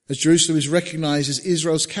as Jerusalem is recognized as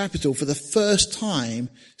Israel's capital for the first time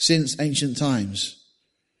since ancient times.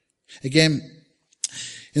 Again,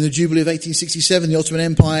 in the Jubilee of 1867, the Ottoman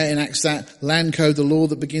Empire enacts that land code, the law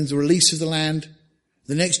that begins the release of the land.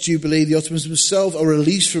 The next Jubilee, the Ottomans themselves are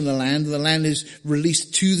released from the land, and the land is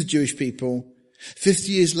released to the Jewish people.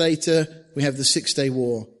 50 years later, we have the 6-Day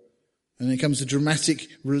War. And then comes the dramatic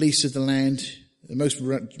release of the land, the most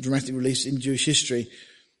dramatic release in Jewish history.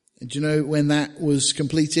 And do you know when that was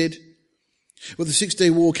completed? Well, the 6-Day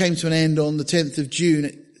War came to an end on the 10th of June,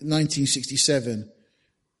 1967.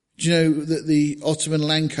 Do you know that the Ottoman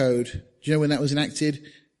Land Code, do you know when that was enacted?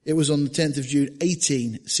 It was on the 10th of June,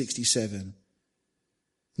 1867.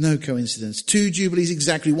 No coincidence. 2 Jubilees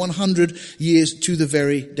exactly, 100 years to the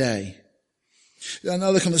very day.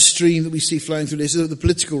 Another kind of stream that we see flowing through this is the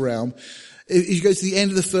political realm. If you go to the end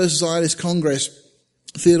of the First Zionist Congress,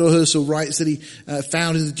 Theodor Herzl writes that he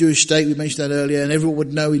founded the Jewish state, we mentioned that earlier, and everyone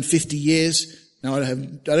would know in 50 years. Now, I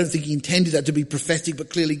don't think he intended that to be prophetic, but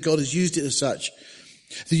clearly God has used it as such.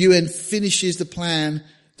 The UN finishes the plan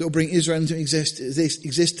that will bring Israel into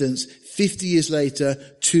existence 50 years later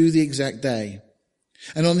to the exact day.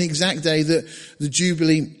 And on the exact day that the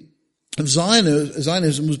Jubilee of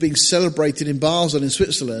Zionism was being celebrated in Basel in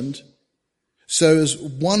Switzerland, so as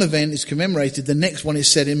one event is commemorated, the next one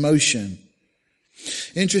is set in motion.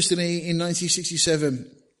 Interestingly, in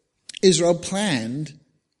 1967, Israel planned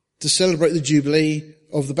to celebrate the Jubilee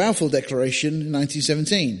of the Balfour Declaration in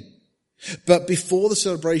 1917. But before the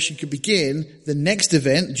celebration could begin, the next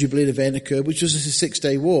event, Jubilee event, occurred, which was the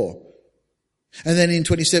 6-Day War. And then in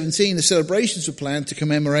 2017, the celebrations were planned to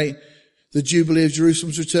commemorate the Jubilee of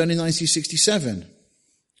Jerusalem's return in 1967.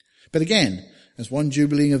 But again, as one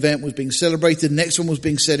Jubilee event was being celebrated, the next one was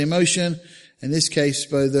being set in motion, in this case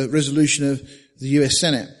by the resolution of the US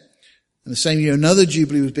Senate. And the same year, another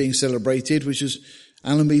Jubilee was being celebrated, which was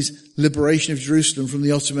Allenby's liberation of Jerusalem from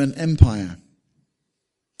the Ottoman Empire.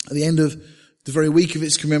 At the end of the very week of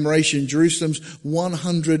its commemoration, Jerusalem's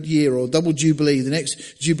 100-year or double Jubilee, the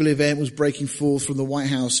next Jubilee event was breaking forth from the White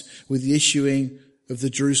House with the issuing of the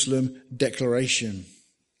Jerusalem Declaration.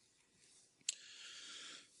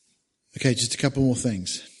 Okay, just a couple more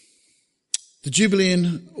things. The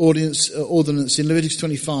Jubilean ordinance in Leviticus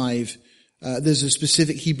 25, there's a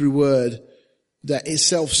specific Hebrew word that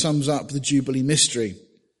itself sums up the Jubilee mystery.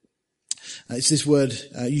 It's this word,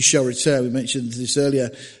 you shall return. We mentioned this earlier.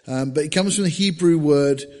 But it comes from the Hebrew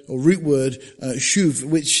word or root word, shuv,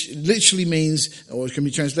 which literally means, or it can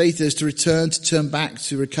be translated as to return, to turn back,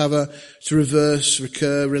 to recover, to reverse,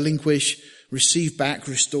 recur, relinquish, receive back,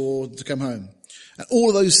 restore, to come home. And all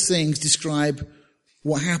of those things describe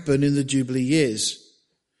what happened in the Jubilee years.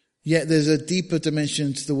 Yet there's a deeper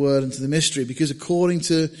dimension to the word and to the mystery, because according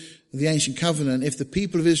to the ancient covenant, if the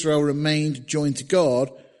people of Israel remained joined to God,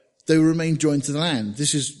 they will remain joined to the land.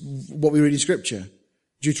 This is what we read in Scripture.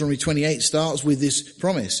 Deuteronomy 28 starts with this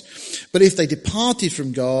promise. But if they departed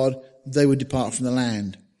from God, they would depart from the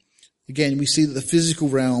land. Again, we see that the physical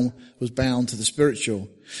realm was bound to the spiritual.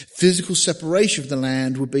 Physical separation from the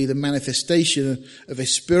land would be the manifestation of a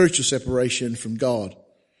spiritual separation from God.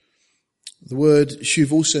 The word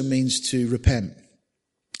shuv also means to repent.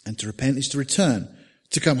 And to repent is to return,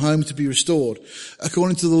 to come home, to be restored.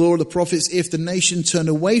 According to the law of the prophets, if the nation turned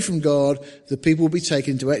away from God, the people would be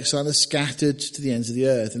taken into exile and scattered to the ends of the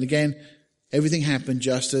earth. And again, everything happened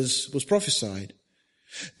just as was prophesied.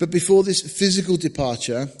 But before this physical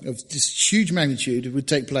departure of this huge magnitude would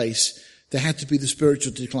take place, there had to be the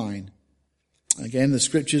spiritual decline. Again, the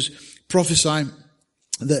scriptures prophesy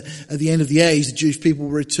that at the end of the age, the Jewish people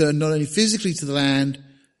will return not only physically to the land,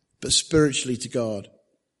 but spiritually to God.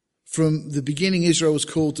 From the beginning, Israel was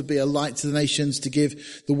called to be a light to the nations, to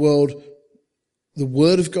give the world the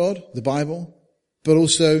word of God, the Bible, but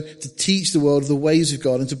also to teach the world the ways of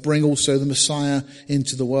God and to bring also the Messiah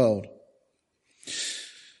into the world.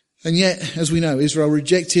 And yet, as we know, Israel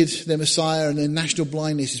rejected their Messiah, and their national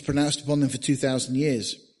blindness is pronounced upon them for 2,000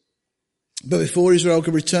 years. But before Israel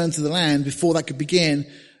could return to the land, before that could begin,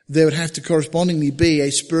 there would have to correspondingly be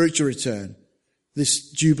a spiritual return.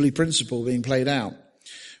 This Jubilee principle being played out.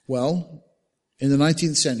 Well, in the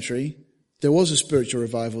 19th century, there was a spiritual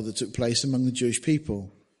revival that took place among the Jewish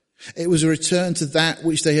people. It was a return to that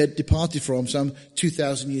which they had departed from some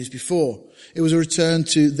 2,000 years before. It was a return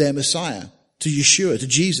to their Messiah, to Yeshua, to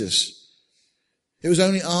Jesus. It was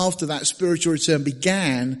only after that spiritual return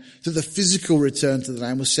began that the physical return to the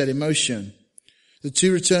land was set in motion. The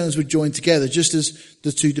two returns were joined together, just as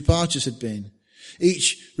the two departures had been.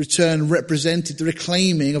 Each return represented the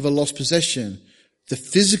reclaiming of a lost possession. The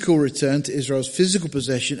physical return to Israel's physical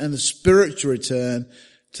possession, and the spiritual return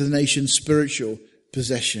to the nation's spiritual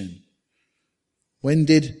possession. When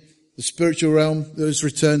did the spiritual realm that was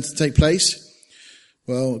returned to take place?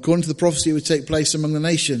 Well, according to the prophecy, it would take place among the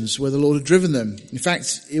nations where the Lord had driven them. In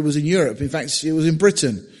fact, it was in Europe. In fact, it was in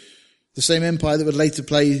Britain. The same empire that would later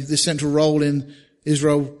play this central role in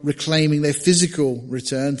Israel reclaiming their physical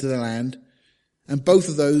return to the land. And both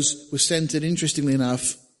of those were centered, interestingly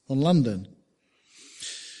enough, on London.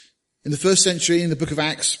 In the first century, in the book of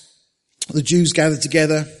Acts, the Jews gathered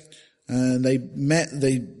together and they met,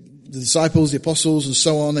 the disciples, the apostles and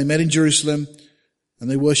so on. They met in Jerusalem and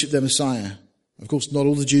they worshipped their Messiah. Of course, not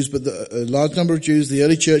all the Jews, but a large number of Jews. The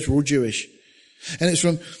early church were all Jewish. And it's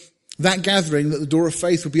from that gathering that the door of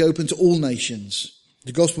faith would be open to all nations.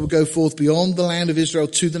 The gospel would go forth beyond the land of Israel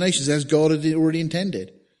to the nations, as God had already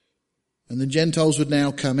intended. And the Gentiles would now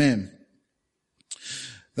come in.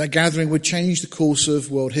 That gathering would change the course of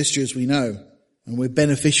world history as we know. And we're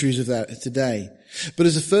beneficiaries of that today. But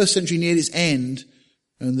as the first century neared its end,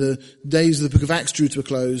 and the days of the book of Acts drew to a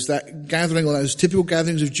close, that gathering, or those typical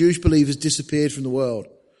gatherings of Jewish believers, disappeared from the world.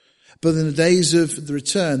 But in the days of the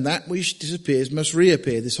return, that which disappears must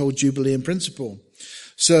reappear, this whole Jubilean principle.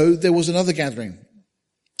 So there was another gathering.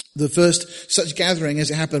 The first such gathering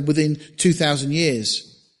as it happened within 2,000 years.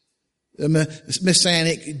 A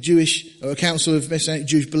Messianic Jewish, or a council of Messianic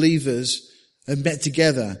Jewish believers had met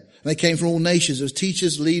together. And they came from all nations. There was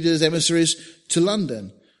teachers, leaders, emissaries to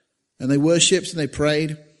London. And they worshipped and they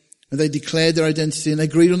prayed and they declared their identity and they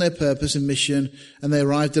agreed on their purpose and mission and they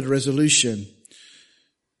arrived at a resolution.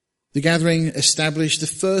 The gathering established the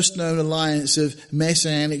first known alliance of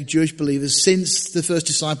Messianic Jewish believers since the first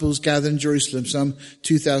disciples gathered in Jerusalem some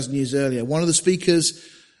 2,000 years earlier. One of the speakers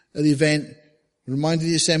at the event reminded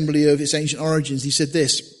the assembly of its ancient origins. He said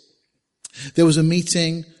this: "There was a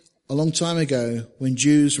meeting a long time ago when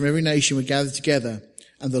Jews from every nation were gathered together,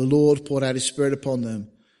 and the Lord poured out his Spirit upon them.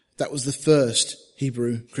 That was the first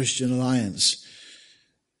Hebrew Christian alliance."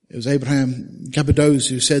 It was Abraham Cappadoce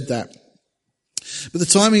who said that. But the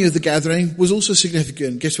timing of the gathering was also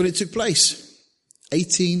significant. Guess when it took place?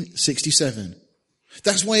 1867.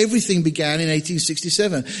 That's why everything began in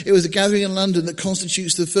 1867. It was a gathering in London that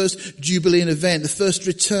constitutes the first Jubilean event, the first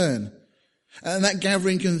return. And that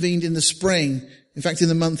gathering convened in the spring, in fact in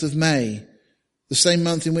the month of May, the same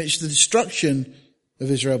month in which the destruction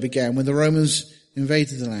of Israel began, when the Romans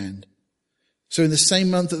invaded the land. So in the same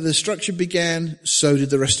month that the destruction began, so did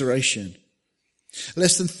the restoration.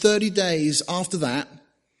 Less than 30 days after that,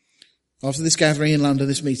 after this gathering in London,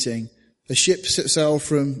 this meeting, a ship set sail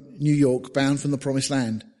from New York bound from the Promised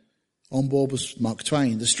Land. On board was Mark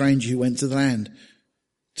Twain, the stranger who went to the land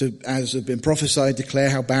to, as had been prophesied, declare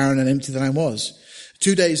how barren and empty the land was.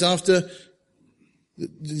 2 days later,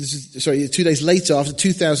 after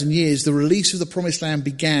 2,000 years, the release of the Promised Land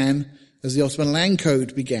began as the Ottoman Land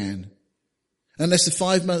Code began. And less than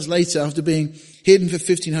 5 months later, after being hidden for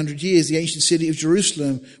 1,500 years, the ancient city of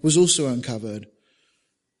Jerusalem was also uncovered.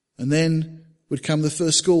 And then would come the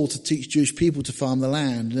first school to teach Jewish people to farm the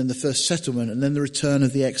land, and then the first settlement, and then the return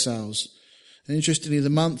of the exiles. And interestingly, the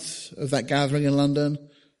month of that gathering in London,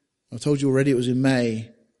 I told you already it was in May.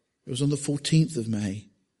 It was on the 14th of May.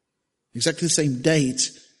 Exactly the same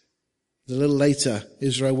date. A little later,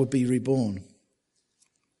 Israel would be reborn.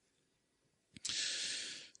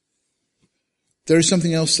 There is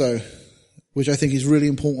something else, though, which I think is really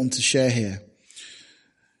important to share here.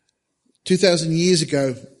 2,000 years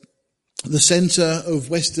ago, the center of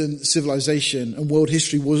Western civilization and world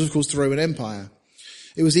history was, of course, the Roman Empire.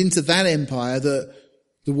 It was into that empire that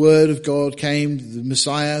the Word of God came, the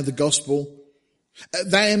Messiah, the Gospel.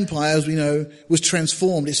 That empire, as we know, was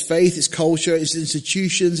transformed. Its faith, its culture, its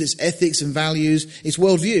institutions, its ethics and values, its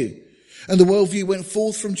worldview. And the worldview went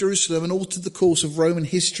forth from Jerusalem and altered the course of Roman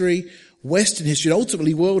history, Western history, and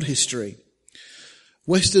ultimately world history.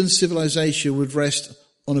 Western civilization would rest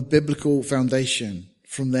on a biblical foundation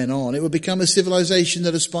from then on. It would become a civilization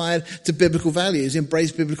that aspired to biblical values,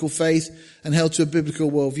 embraced biblical faith, and held to a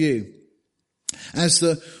biblical worldview. As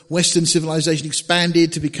the Western civilization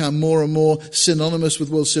expanded to become more and more synonymous with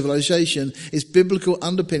world civilization, its biblical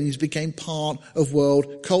underpinnings became part of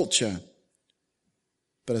world culture.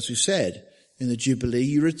 But as we said, in the Jubilee,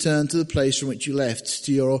 you return to the place from which you left,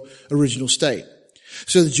 to your original state.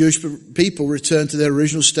 So the Jewish people returned to their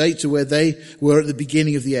original state, to where they were at the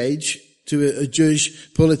beginning of the age, to a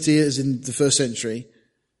Jewish polity as in the first century.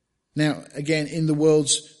 Now, again, in the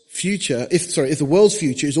world's future, if the world's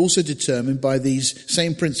future is also determined by these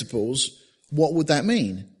same principles, what would that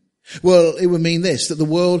mean? Well, it would mean this, that the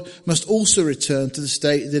world must also return to the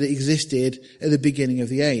state that it existed at the beginning of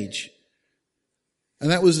the age.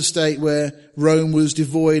 And that was a state where Rome was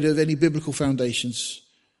devoid of any biblical foundations.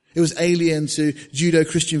 It was alien to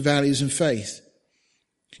Judeo-Christian values and faith.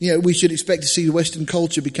 You know, we should expect to see the Western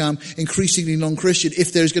culture become increasingly non-Christian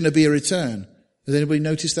if there is going to be a return. Has anybody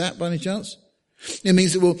noticed that by any chance? It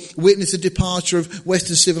means that we'll witness a departure of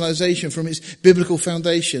Western civilization from its biblical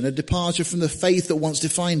foundation, a departure from the faith that once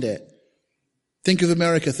defined it. Think of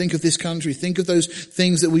America, think of this country, think of those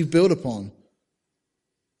things that we've built upon.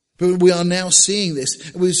 But we are now seeing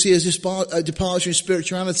this. We see a departure in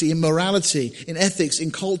spirituality, in morality, in ethics,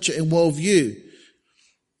 in culture, in worldview.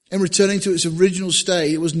 And returning to its original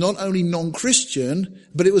state, it was not only non-Christian,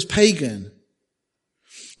 but it was pagan.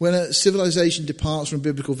 When a civilization departs from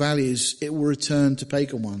biblical values, it will return to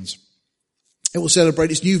pagan ones. It will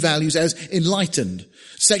celebrate its new values as enlightened,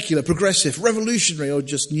 secular, progressive, revolutionary, or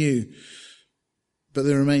just new. But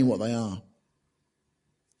they remain what they are.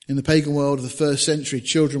 In the pagan world of the first century,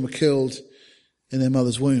 children were killed in their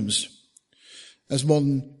mother's wombs. As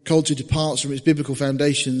modern culture departs from its biblical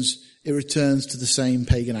foundations, it returns to the same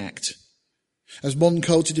pagan act. As modern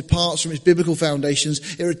culture departs from its biblical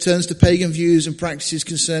foundations, it returns to pagan views and practices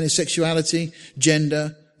concerning sexuality,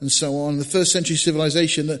 gender, and so on. The first century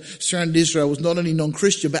civilization that surrounded Israel was not only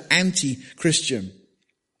non-Christian, but anti-Christian.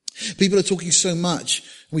 People are talking so much,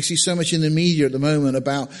 we see so much in the media at the moment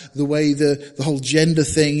about the way the whole gender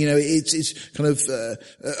thing, you know, it's kind of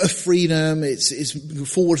a freedom, it's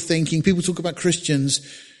forward thinking. People talk about Christians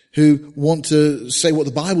who want to say what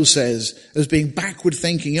the Bible says as being backward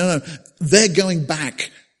thinking. You know, they're going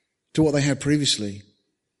back to what they had previously.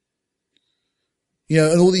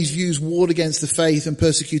 And all these views warred against the faith and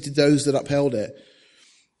persecuted those that upheld it.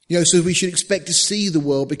 So we should expect to see the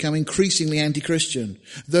world become increasingly anti-Christian.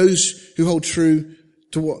 Those who hold true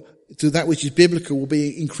to that which is biblical will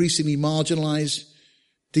be increasingly marginalized,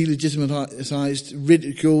 delegitimized,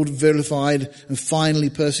 ridiculed, vilified, and finally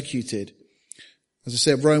persecuted. As I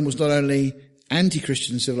said, Rome was not only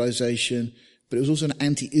anti-Christian civilization, but it was also an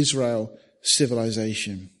anti-Israel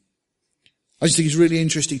civilization. I just think it's really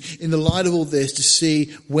interesting in the light of all this to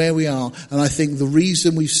see where we are. And I think the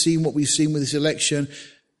reason we've seen what we've seen with this election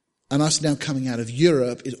and us now coming out of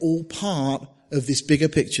Europe is all part of this bigger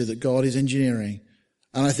picture that God is engineering.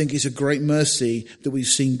 And I think it's a great mercy that we've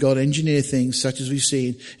seen God engineer things such as we've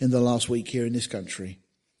seen in the last week here in this country.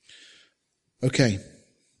 Okay,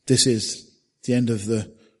 this is the end of the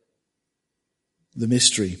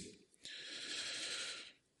mystery.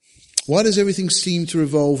 Why does everything seem to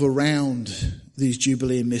revolve around these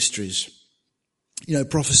Jubilean mysteries?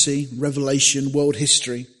 Prophecy, revelation, world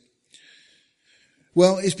history.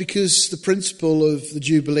 Well, it's because the principle of the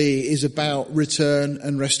Jubilee is about return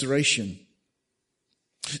and restoration.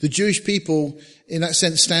 The Jewish people, in that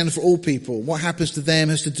sense, stand for all people. What happens to them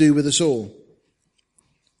has to do with us all.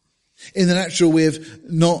 In the natural, we've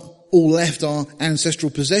not all left our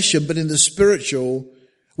ancestral possession, but in the spiritual,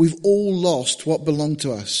 we've all lost what belonged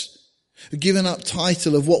to us. We've given up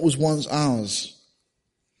title of what was once ours.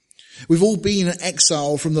 We've all been in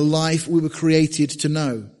exile from the life we were created to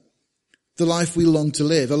know. The life we long to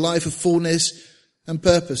live, a life of fullness and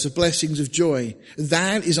purpose, of blessings, of joy.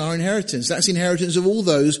 That is our inheritance. That's the inheritance of all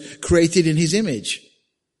those created in his image,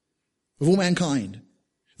 of all mankind.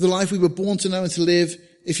 The life we were born to know and to live,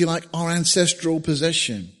 if you like, our ancestral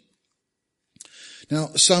possession. Now,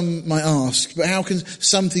 some might ask, but how can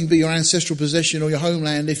something be your ancestral possession or your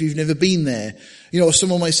homeland if you've never been there? Or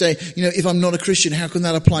someone might say, if I'm not a Christian, how can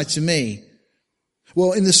that apply to me?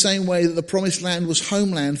 Well, in the same way that the promised land was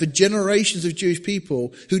homeland for generations of Jewish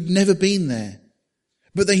people who'd never been there.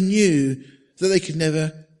 But they knew that they could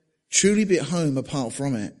never truly be at home apart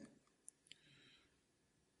from it.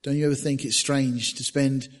 Don't you ever think it's strange to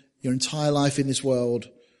spend your entire life in this world,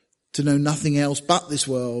 to know nothing else but this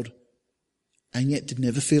world, and yet to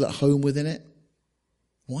never feel at home within it?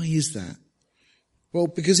 Why is that? Well,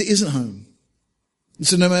 because it isn't home.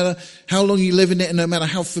 So no matter how long you live in it and no matter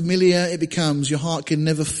how familiar it becomes, your heart can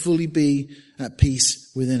never fully be at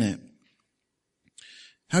peace within it.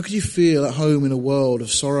 How could you feel at home in a world of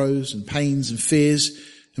sorrows and pains and fears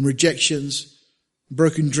and rejections,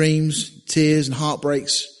 broken dreams, tears and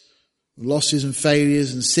heartbreaks, losses and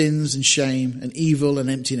failures and sins and shame and evil and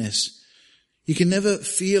emptiness? You can never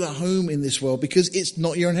feel at home in this world because it's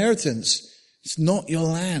not your inheritance. It's not your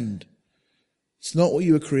land. It's not what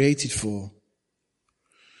you were created for.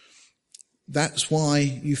 That's why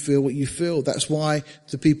you feel what you feel. That's why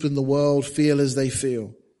the people in the world feel as they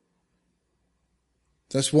feel.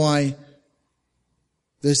 That's why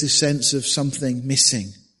there's this sense of something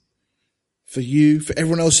missing for you, for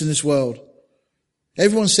everyone else in this world.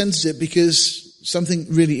 Everyone senses it because something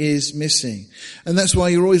really is missing. And that's why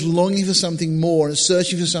you're always longing for something more and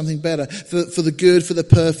searching for something better, for the good, for the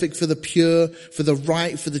perfect, for the pure, for the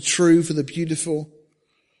right, for the true, for the beautiful.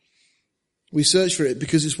 We search for it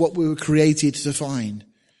because it's what we were created to find.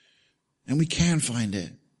 And we can find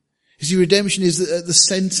it. You see, redemption is at the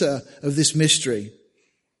center of this mystery.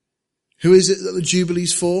 Who is it that the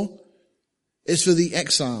Jubilee's for? It's for the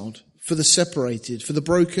exiled, for the separated, for the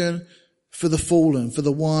broken, for the fallen, for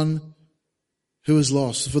the one who is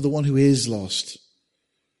lost, for the one who is lost.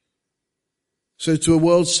 So to a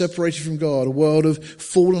world separated from God, a world of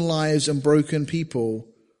fallen lives and broken people,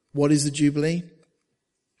 what is the Jubilee?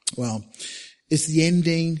 Well, it's the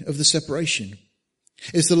ending of the separation.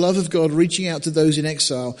 It's the love of God reaching out to those in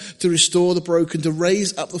exile to restore the broken, to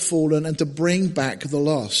raise up the fallen, and to bring back the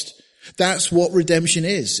lost. That's what redemption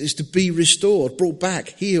is to be restored, brought back,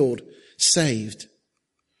 healed, saved.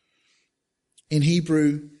 In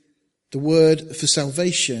Hebrew, the word for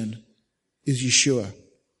salvation is Yeshua.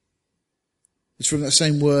 It's from that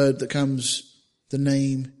same word that comes the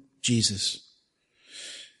name Jesus.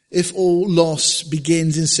 If all loss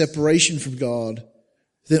begins in separation from God,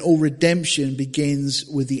 then all redemption begins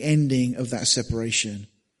with the ending of that separation.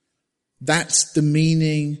 That's the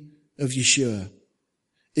meaning of Yeshua.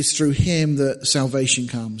 It's through him that salvation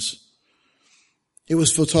comes. It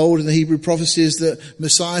was foretold in the Hebrew prophecies that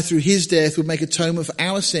Messiah through his death would make atonement for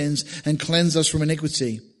our sins and cleanse us from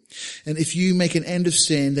iniquity. And if you make an end of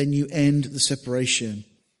sin, then you end the separation.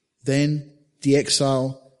 Then the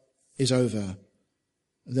exile is over.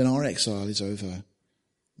 Then our exile is over.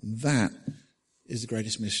 That is the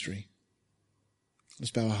greatest mystery.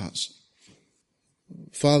 Let's bow our hearts.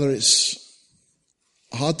 Father, it's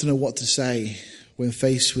hard to know what to say when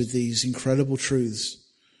faced with these incredible truths.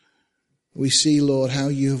 We see, Lord, how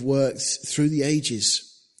you have worked through the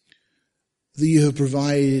ages, that you have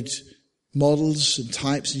provided models and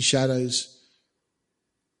types and shadows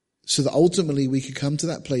so that ultimately we could come to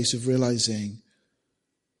that place of realizing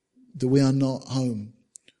that we are not home,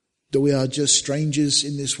 that we are just strangers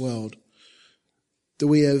in this world, that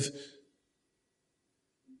we have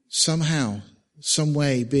somehow, some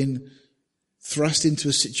way been thrust into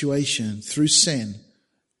a situation through sin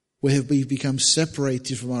where we've become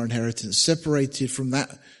separated from our inheritance, separated from that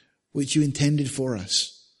which you intended for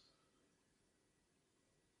us.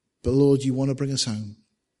 But Lord, you want to bring us home,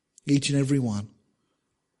 each and every one.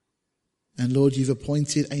 And Lord, you've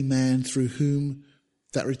appointed a man through whom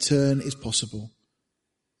that return is possible,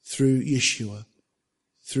 through Yeshua,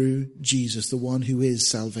 through Jesus, the one who is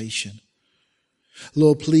salvation.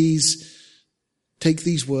 Lord, please take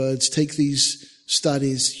these words, take these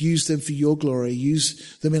studies, use them for your glory,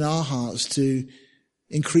 use them in our hearts to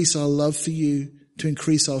increase our love for you, to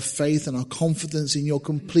increase our faith and our confidence in your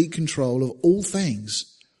complete control of all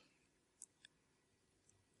things.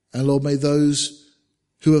 And Lord, may those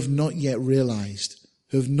who have not yet realized,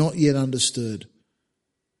 who have not yet understood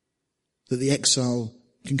that the exile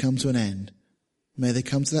can come to an end, may they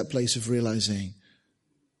come to that place of realizing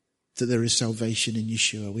that there is salvation in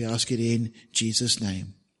Yeshua. We ask it in Jesus'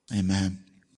 name. Amen.